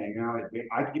 right? And we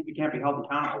can't be held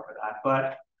accountable for that,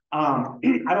 but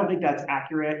I don't think that's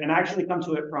accurate. And I actually come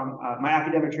to it from my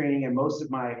academic training, and most of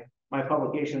my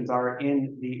publications are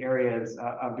in the areas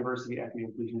of diversity, equity,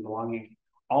 inclusion, belonging,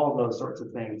 all of those sorts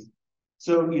of things.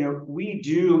 So, we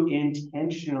do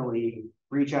intentionally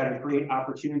reach out and create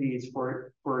opportunities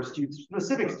for students,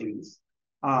 specific students,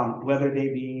 whether they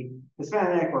be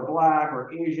Hispanic or Black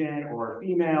or Asian or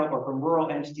female or from rural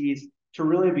entities, to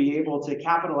really be able to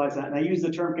capitalize that. And I use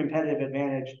the term competitive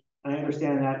advantage. And I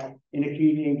understand that in a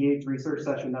community engaged research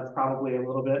session, that's probably a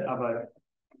little bit of a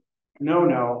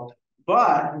no-no.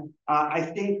 But I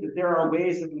think that there are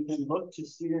ways that we can look to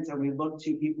students and we look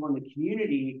to people in the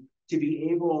community to be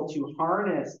able to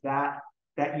harness that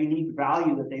unique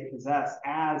value that they possess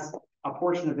as a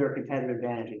portion of their competitive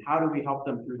advantage. And how do we help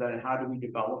them through that? And how do we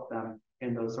develop them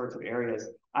in those sorts of areas?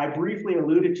 I briefly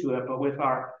alluded to it, but with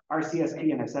our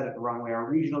CSP, and I said it the wrong way, our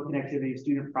regional connectivity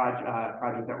student project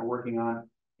that we're working on,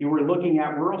 we're looking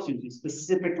at rural students. We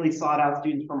specifically sought out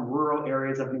students from rural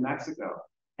areas of New Mexico.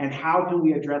 And how can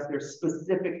we address their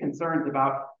specific concerns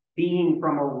about being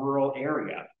from a rural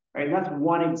area, right? And that's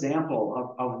one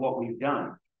example of what we've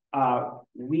done.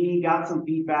 We got some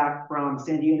feedback from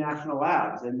San Diego National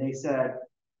Labs, and they said,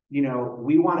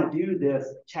 we want to do this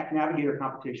Tech Navigator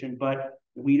competition, but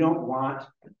we don't want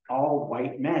all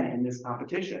white men in this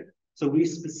competition. So we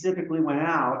specifically went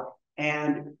out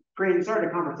and started a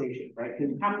conversation, right?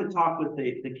 Because you have to talk with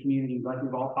the community, like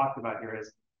we've all talked about here,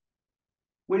 is,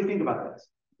 what do you think about this?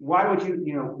 Why would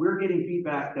we're getting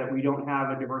feedback that we don't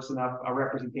have a diverse enough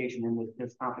representation in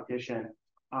this competition.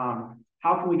 How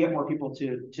can we get more people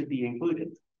to be included?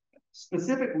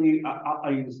 Specifically,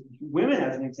 I'll use women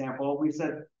as an example. We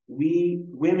said,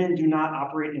 women do not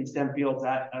operate in STEM fields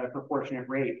at a proportionate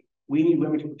rate. We need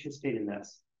women to participate in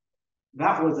this.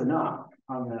 That was enough.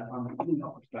 on the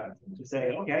female perspective to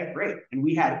say, okay, great. And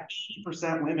we had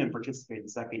 80% women participate the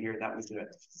second year that we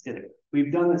did it.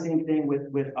 We've done the same thing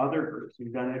with other groups.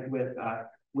 We've done it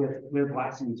with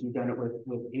Black students. We've done it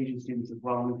with Asian students as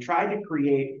well. And we've tried to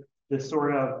create this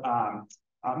sort of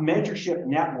mentorship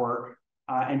network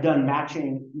and done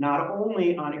matching not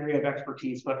only on area of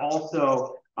expertise, but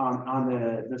also on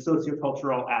the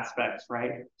sociocultural aspects,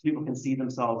 right? So people can see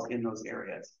themselves in those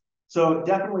areas. So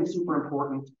definitely super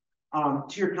important.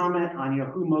 To your comment on,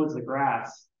 who mows the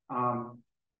grass,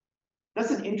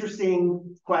 that's an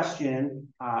interesting question.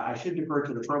 I should defer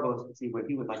to the provost to see what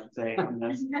he would like to say on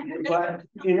this. But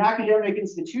in an academic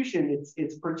institution,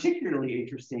 it's particularly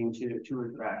interesting to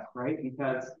address, right?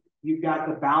 Because you've got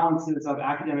the balances of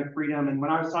academic freedom. And when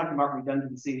I was talking about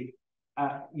redundancy,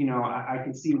 I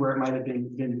can see where it might have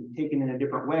been taken in a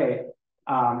different way.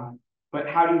 But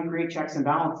how do you create checks and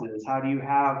balances? How do you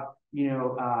have,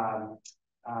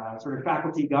 sort of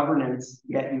faculty governance,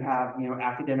 yet you have,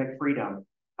 academic freedom?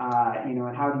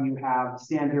 And how do you have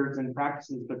standards and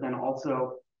practices, but then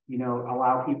also,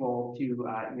 allow people to,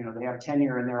 they have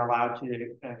tenure and they're allowed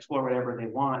to explore whatever they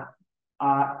want.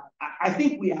 I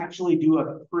think we actually do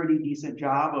a pretty decent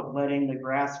job of letting the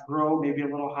grass grow maybe a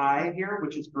little high here,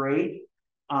 which is great.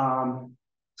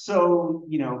 So,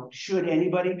 should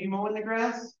anybody be mowing the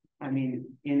grass? I mean,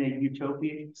 in a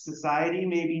utopian society,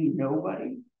 maybe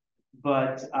nobody.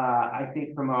 But I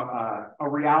think from a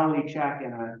reality check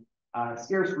and a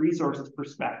scarce resources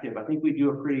perspective, I think we do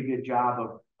a pretty good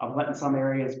job of letting some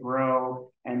areas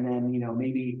grow and then,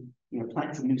 maybe,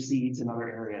 plant some new seeds in other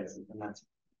areas. And that's.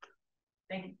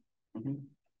 Thank you. Mm-hmm.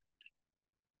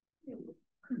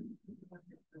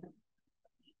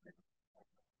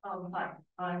 Hi,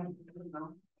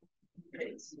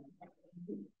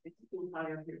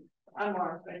 I'm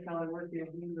Mark. I work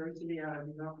at the university.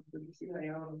 I'm the office of the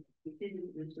CIO, the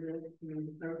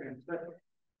community programs. But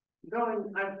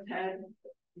I've had,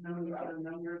 a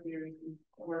number of years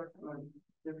work on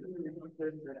different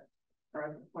initiatives that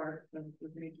are part of the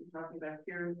things you're talking about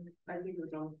here. I think it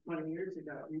was almost 20 years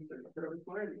ago. We sort of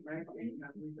recorded, right? We've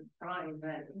been trying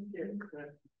that kids,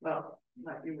 well,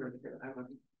 not you were there, I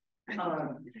wasn't.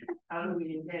 How do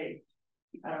we engage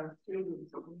our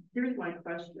students? Here's my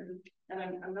question,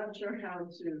 and I'm not sure how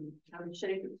to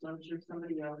shape it, so I'm sure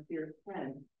somebody else here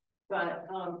can. But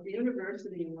the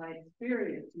university, in my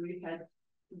experience, we've had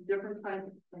different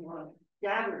kinds of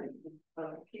gatherings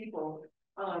of people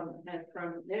and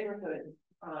from neighborhoods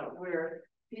where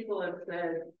people have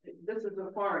said, this is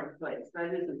a foreign place.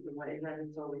 That isn't the way that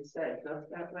it's always said, just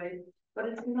that way. But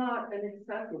it's not an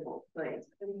accessible place.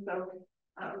 And so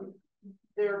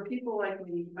there are people like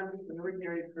me, I'm just an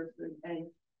ordinary person, and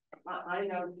I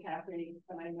know Kathy,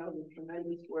 and I know the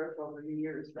tremendous work over the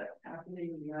years that's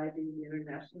happening in the IB, the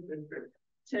International District.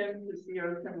 Tim, the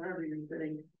CEO, Tim, wherever you're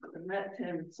sitting, I met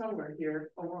Tim somewhere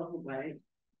here along the way.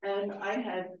 And I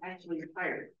had actually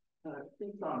hired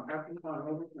Dr.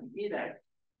 over from EDAC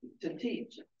to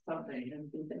teach something in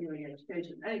continuing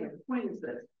education. Anyway, the point is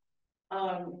this.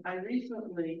 I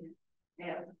recently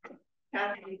asked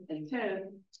Kathy and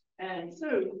Tim and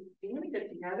Sue, you want to get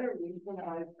together? We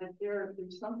realized that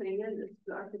there's something in this.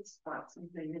 I could spot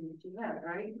something in each of them,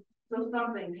 right? So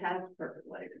something has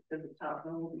percolated to the top,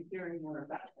 and we'll be hearing more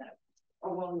about that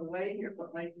along the way here.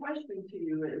 But my question to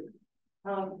you is,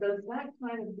 does that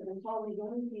kind of, and all the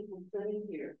young people sitting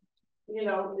here,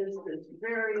 is this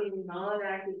very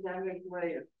non-academic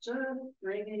way of just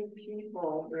bringing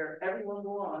people where everyone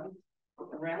belongs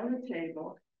around the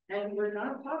table, and we're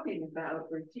not talking about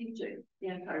or teaching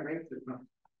anti-racism.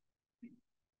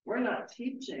 We're not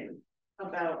teaching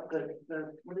about the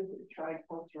what is it,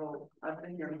 tricultural, I've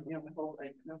been here, the whole thing,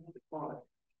 I don't know what to call it.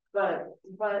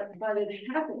 But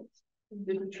it happens.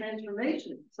 There's a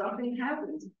transformation. Something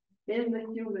happens in the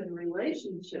human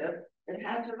relationship. It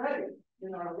has already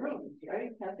in our rooms,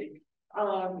 right, Kathy?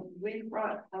 We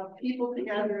brought people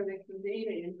together in a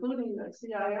convening, including the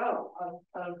CIO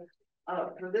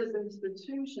for this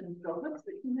institution. So what's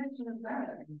the connection of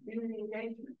that? Community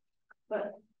engagement.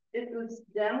 But it was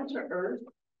down to earth,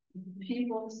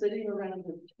 people sitting around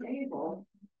the table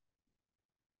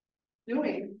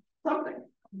doing something.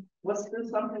 What's this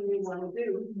something we want to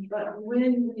do? But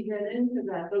when we get into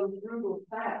that, those brutal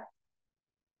facts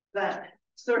that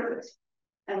surface,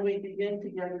 and we begin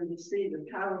together to see the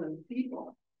power of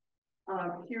people.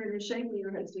 Kiran, you're shaking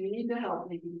your head, so you need to help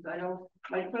me because I don't.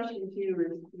 My question to you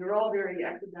is: you're all very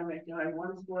academic, and I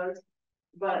once was,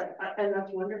 but and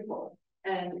that's wonderful,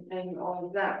 and all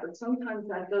of that. But sometimes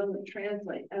that doesn't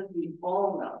translate, as we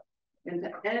all know, into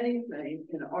anything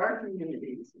in our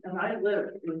communities. And I live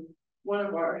in one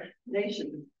of our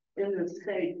nation's in this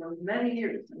state for many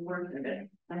years and worked in it.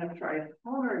 I have tried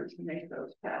hard to make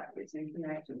those pathways and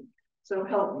connections. So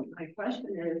help me. My question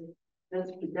is, this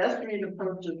pedestrian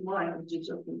approach of mine, which is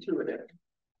just intuitive,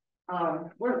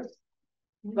 works.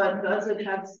 But does it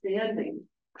have standing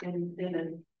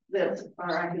in this,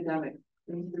 our academic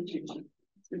institution?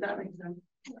 Does that make sense?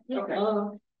 Okay.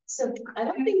 So I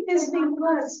don't think this thing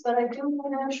works, but I do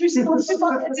want to respond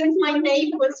since my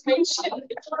name was mentioned.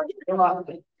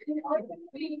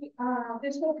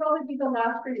 This will probably be the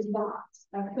last response.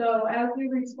 So as we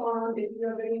respond, if you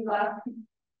have any last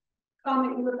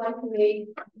comment you would like to make,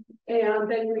 and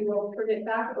then we will turn it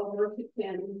back over to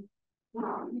Kim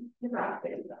to wrap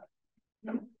things up.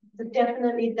 So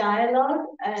definitely dialogue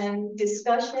and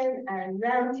discussion and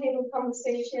roundtable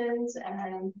conversations,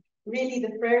 and really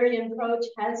the prairie approach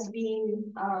has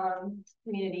been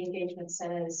community engagement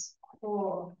centers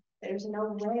core. There's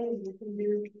no way you can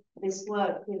do this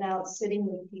work without sitting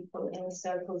with people in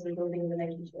circles and building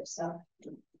relationships. So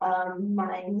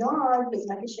my nod was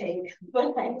like a shake,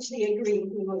 but I actually agree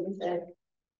with what you said.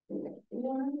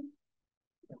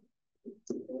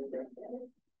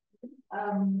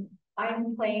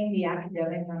 I'm playing the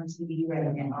academic on TV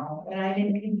right now, and I'm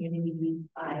in community.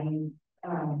 I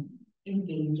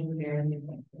engage in very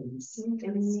different ways.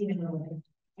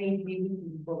 I agree with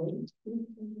you fully,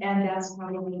 and that's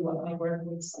probably what my work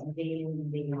looks like day in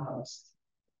and day out.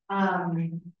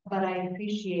 But I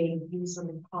appreciate you sort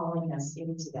of calling us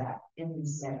into that in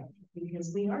this setting,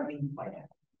 because we are being quite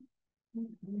active.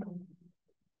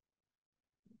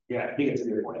 Yeah, I think it's a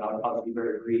good point. I'll be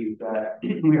very brief that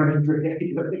we are in the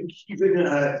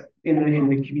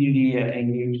community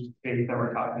engaged space that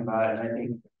we're talking about, and I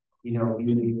think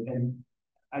and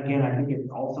again, I think it's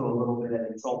also a little bit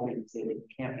insulting to say that it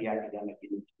can't be academic in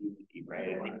the community,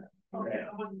 right?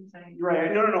 I think,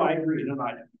 right. No, I agree. No,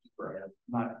 not.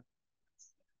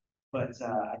 But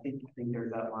I think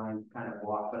there's that line kind of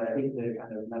walk. But I think the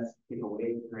kind of message to take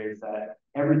away here is that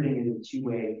everything is a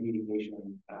two-way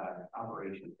communication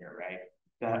operation here, right?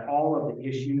 That all of the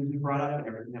issues we brought up and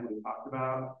everything that we talked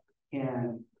about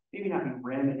can maybe not be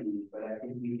remedied, but I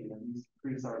think we can at least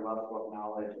increase our level of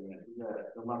knowledge and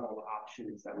the level of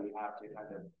options that we have to kind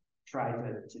of try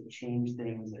to change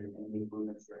things and make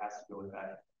movements. There has to go with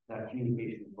that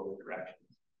communication in both directions.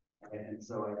 And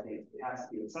so I think it has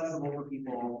to be accessible for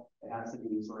people. It has to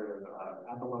be sort of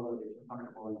at the level that you're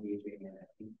comfortable engaging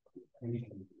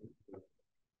in.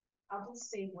 I'll just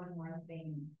say one more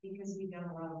thing, because we've done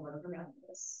a lot of work around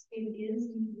this. It is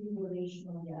deeply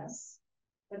relational, yes,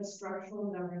 but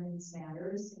structural governance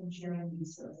matters and sharing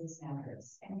resources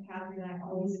matters. And Catherine, I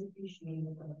always appreciate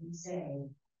what you say,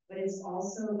 but it's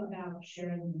also about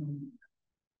sharing meaning.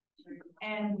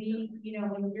 And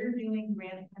when we're doing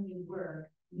grant funded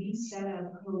work, we set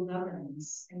up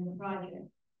co-governance in the project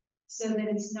so that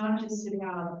it's not just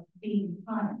about being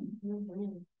fun,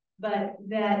 but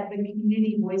that the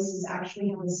community voices actually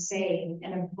have a say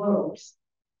and a vote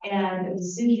and a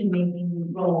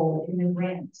decision-making role in the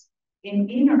grant. And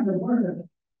in our work,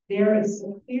 there is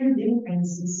a clear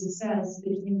difference in success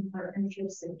between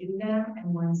partnerships that do that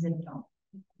and ones that don't.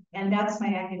 And that's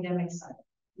my academic side.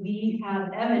 We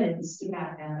have evidence to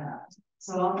back that up.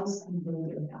 So I'll just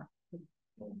conclude with that.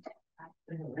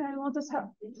 And we'll just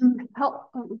help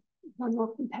one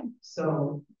more from Pam.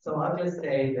 So I'll just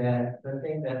say that the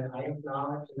thing that I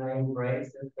acknowledge and I embrace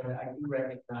is that I do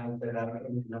recognize that I'm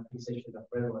in a position of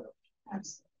privilege,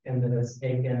 and that it's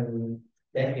taken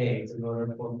decades in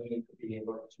order for me to be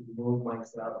able to move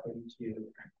myself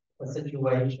into a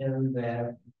situation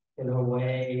that, in a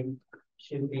way,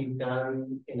 should be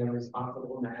done in a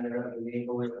responsible manner of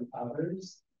enabling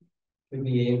others to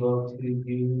be able to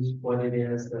use what it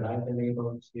is that I've been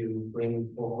able to bring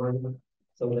forward,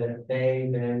 so that they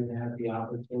then have the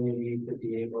opportunity to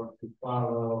be able to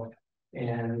follow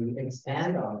and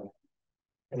expand on it.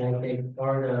 And I think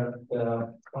part of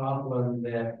the problem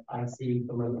that I see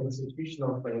from an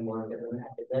institutional framework and an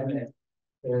academic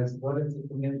is, what is the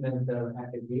commitment of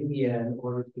academia in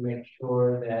order to make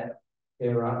sure that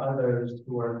there are others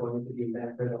who are going to be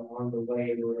mentored along the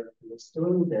way in order to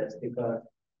assume this? Because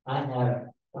I have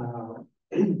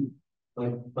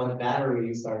my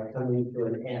batteries are coming to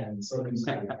an end, so to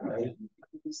speak, right?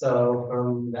 So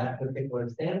from that particular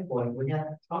standpoint, we have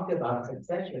to talk about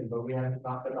succession, but we have to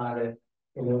talk about it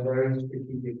in a very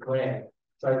strategic way.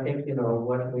 So I think,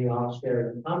 what we all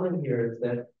share in common here is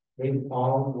that we've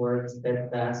all worked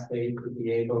steadfastly to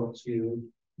be able to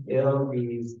build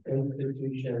these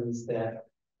institutions that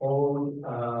hold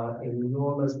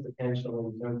enormous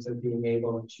potential in terms of being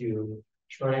able to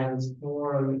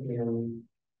transform in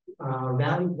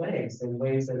valued ways, in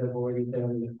ways that have already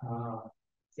been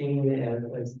seen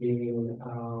as being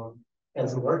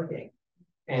as working.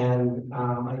 And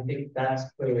I think that's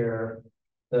where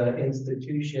the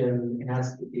institution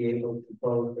has to be able to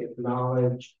both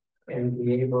acknowledge and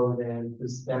be able then to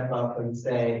step up and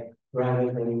say, rather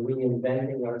than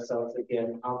reinventing ourselves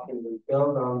again, how can we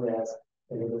build on this?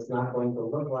 And if it's not going to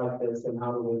look like this, then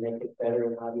how do we make it better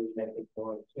and how do we make it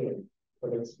more akin?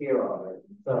 But it's here already.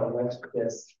 So let's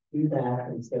just do that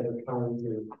instead of trying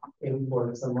to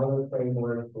import some other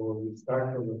framework where we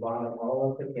start from the bottom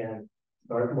all up again,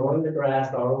 start mowing the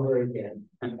grass all over again.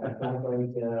 That's not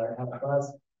going to help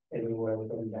us anywhere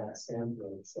from that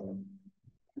standpoint. So.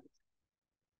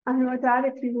 And with that,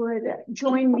 if you would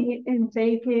join me in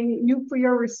thanking you for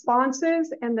your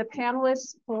responses and the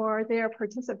panelists for their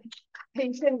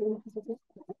participation.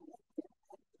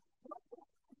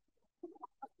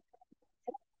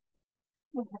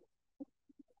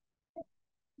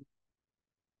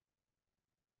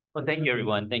 Well, thank you,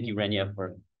 everyone. Thank you, Renia,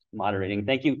 for moderating.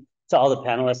 Thank you to all the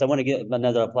panelists. I want to give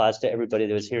another applause to everybody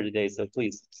that was here today, so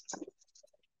please.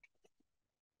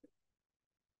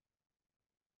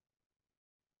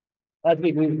 As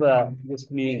we move this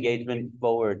community engagement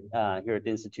forward here at the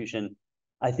institution,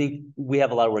 I think we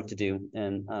have a lot of work to do.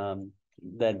 And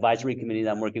the advisory committee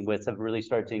that I'm working with have really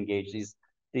started to engage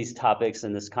these topics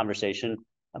and this conversation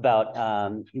about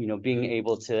being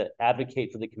able to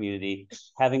advocate for the community,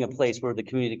 having a place where the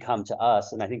community come to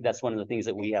us. And I think that's one of the things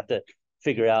that we have to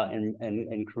figure out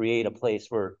and create a place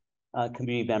for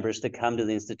community members to come to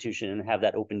the institution and have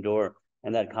that open door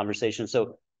and that conversation.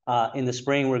 So in the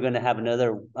spring, we're going to have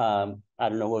another, I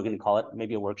don't know what we're going to call it,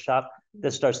 maybe a workshop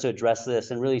that starts to address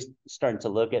this and really starting to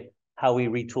look at how we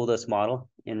retool this model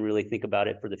and really think about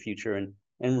it for the future and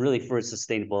really for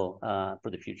sustainable for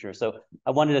the future. So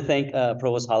I wanted to thank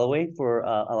Provost Holloway for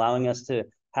allowing us to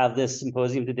have this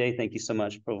symposium today. Thank you so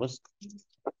much, Provost.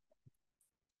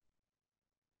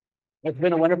 It's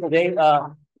been a wonderful day.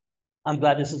 I'm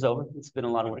glad this is over. It's been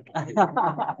a lot of work.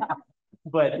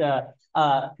 But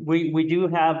we do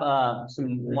have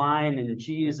some wine and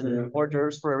cheese and hors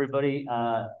d'oeuvres for everybody.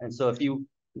 And so if you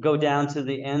go down to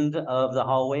the end of the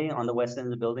hallway on the west end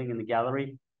of the building in the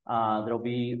gallery, there'll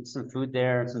be some food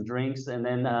there and some drinks. And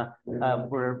then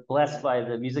we're blessed by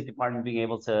the music department being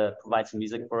able to provide some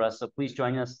music for us. So please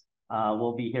join us.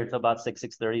 We'll be here till about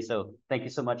 6:30. So thank you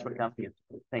so much for coming.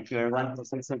 Thank you, everyone.